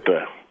deal. Leave it at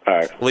that. All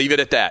right. Leave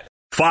it at that.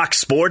 Fox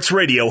Sports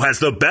Radio has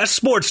the best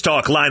sports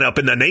talk lineup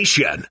in the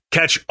nation.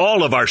 Catch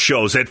all of our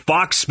shows at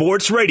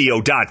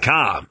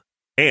foxsportsradio.com.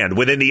 And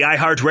within the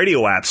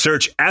iHeartRadio app,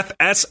 search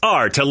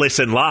FSR to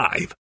listen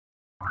live.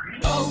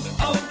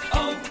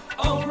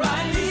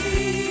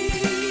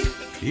 O'Reilly.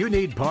 You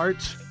need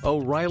parts?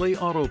 O'Reilly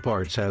Auto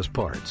Parts has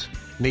parts.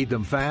 Need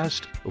them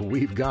fast?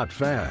 We've got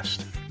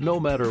fast. No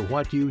matter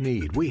what you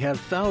need, we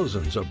have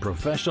thousands of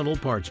professional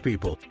parts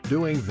people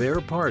doing their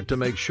part to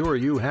make sure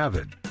you have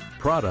it.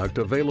 Product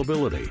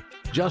availability.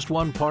 Just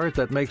one part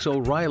that makes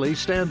O'Reilly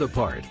stand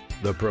apart.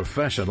 The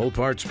professional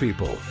parts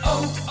people.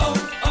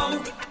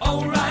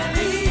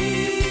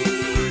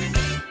 O'Reilly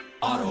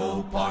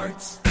Auto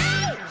Parts.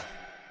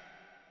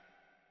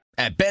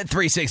 At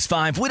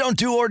Bet365, we don't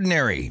do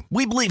ordinary.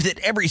 We believe that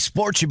every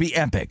sport should be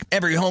epic.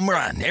 Every home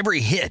run,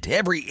 every hit,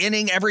 every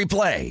inning, every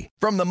play.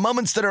 From the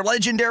moments that are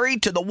legendary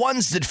to the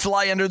ones that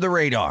fly under the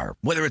radar.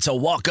 Whether it's a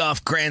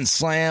walk-off grand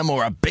slam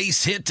or a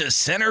base hit to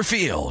center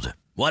field.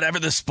 Whatever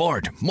the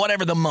sport,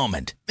 whatever the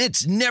moment,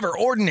 it's never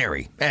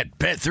ordinary at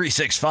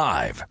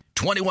Bet365.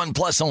 21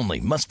 plus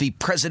only. Must be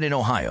present in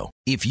Ohio.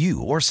 If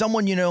you or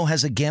someone you know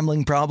has a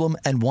gambling problem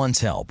and wants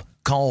help,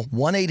 call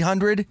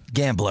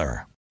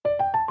 1-800-GAMBLER.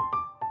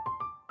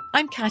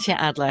 I'm Katya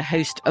Adler,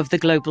 host of The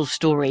Global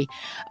Story.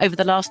 Over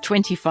the last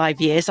 25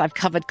 years, I've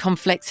covered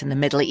conflicts in the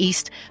Middle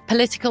East,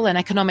 political and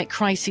economic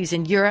crises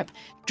in Europe,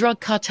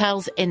 drug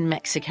cartels in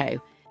Mexico.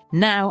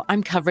 Now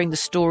I'm covering the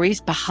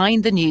stories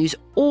behind the news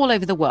all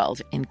over the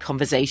world in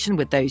conversation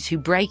with those who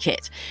break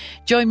it.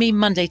 Join me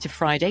Monday to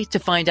Friday to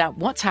find out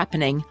what's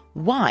happening,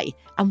 why,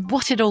 and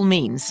what it all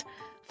means.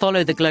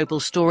 Follow The Global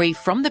Story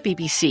from the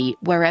BBC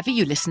wherever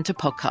you listen to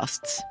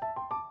podcasts.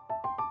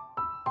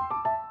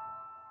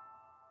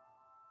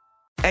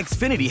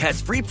 Xfinity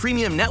has free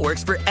premium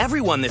networks for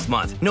everyone this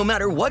month, no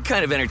matter what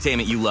kind of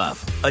entertainment you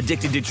love.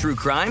 Addicted to true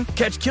crime?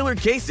 Catch killer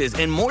cases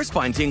and more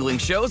spine-tingling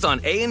shows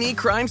on A&E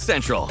Crime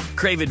Central.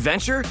 Crave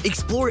adventure?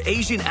 Explore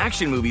Asian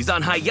action movies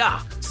on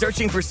Hi-YAH.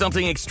 Searching for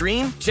something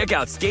extreme? Check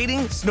out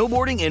skating,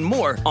 snowboarding, and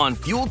more on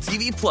Fuel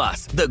TV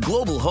Plus, the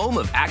global home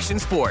of action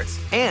sports.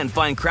 And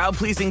find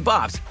crowd-pleasing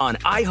bops on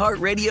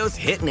iHeartRadio's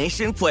Hit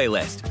Nation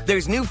playlist.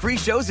 There's new free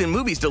shows and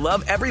movies to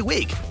love every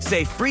week.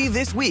 Say free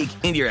this week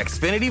in your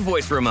Xfinity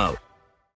voice remote.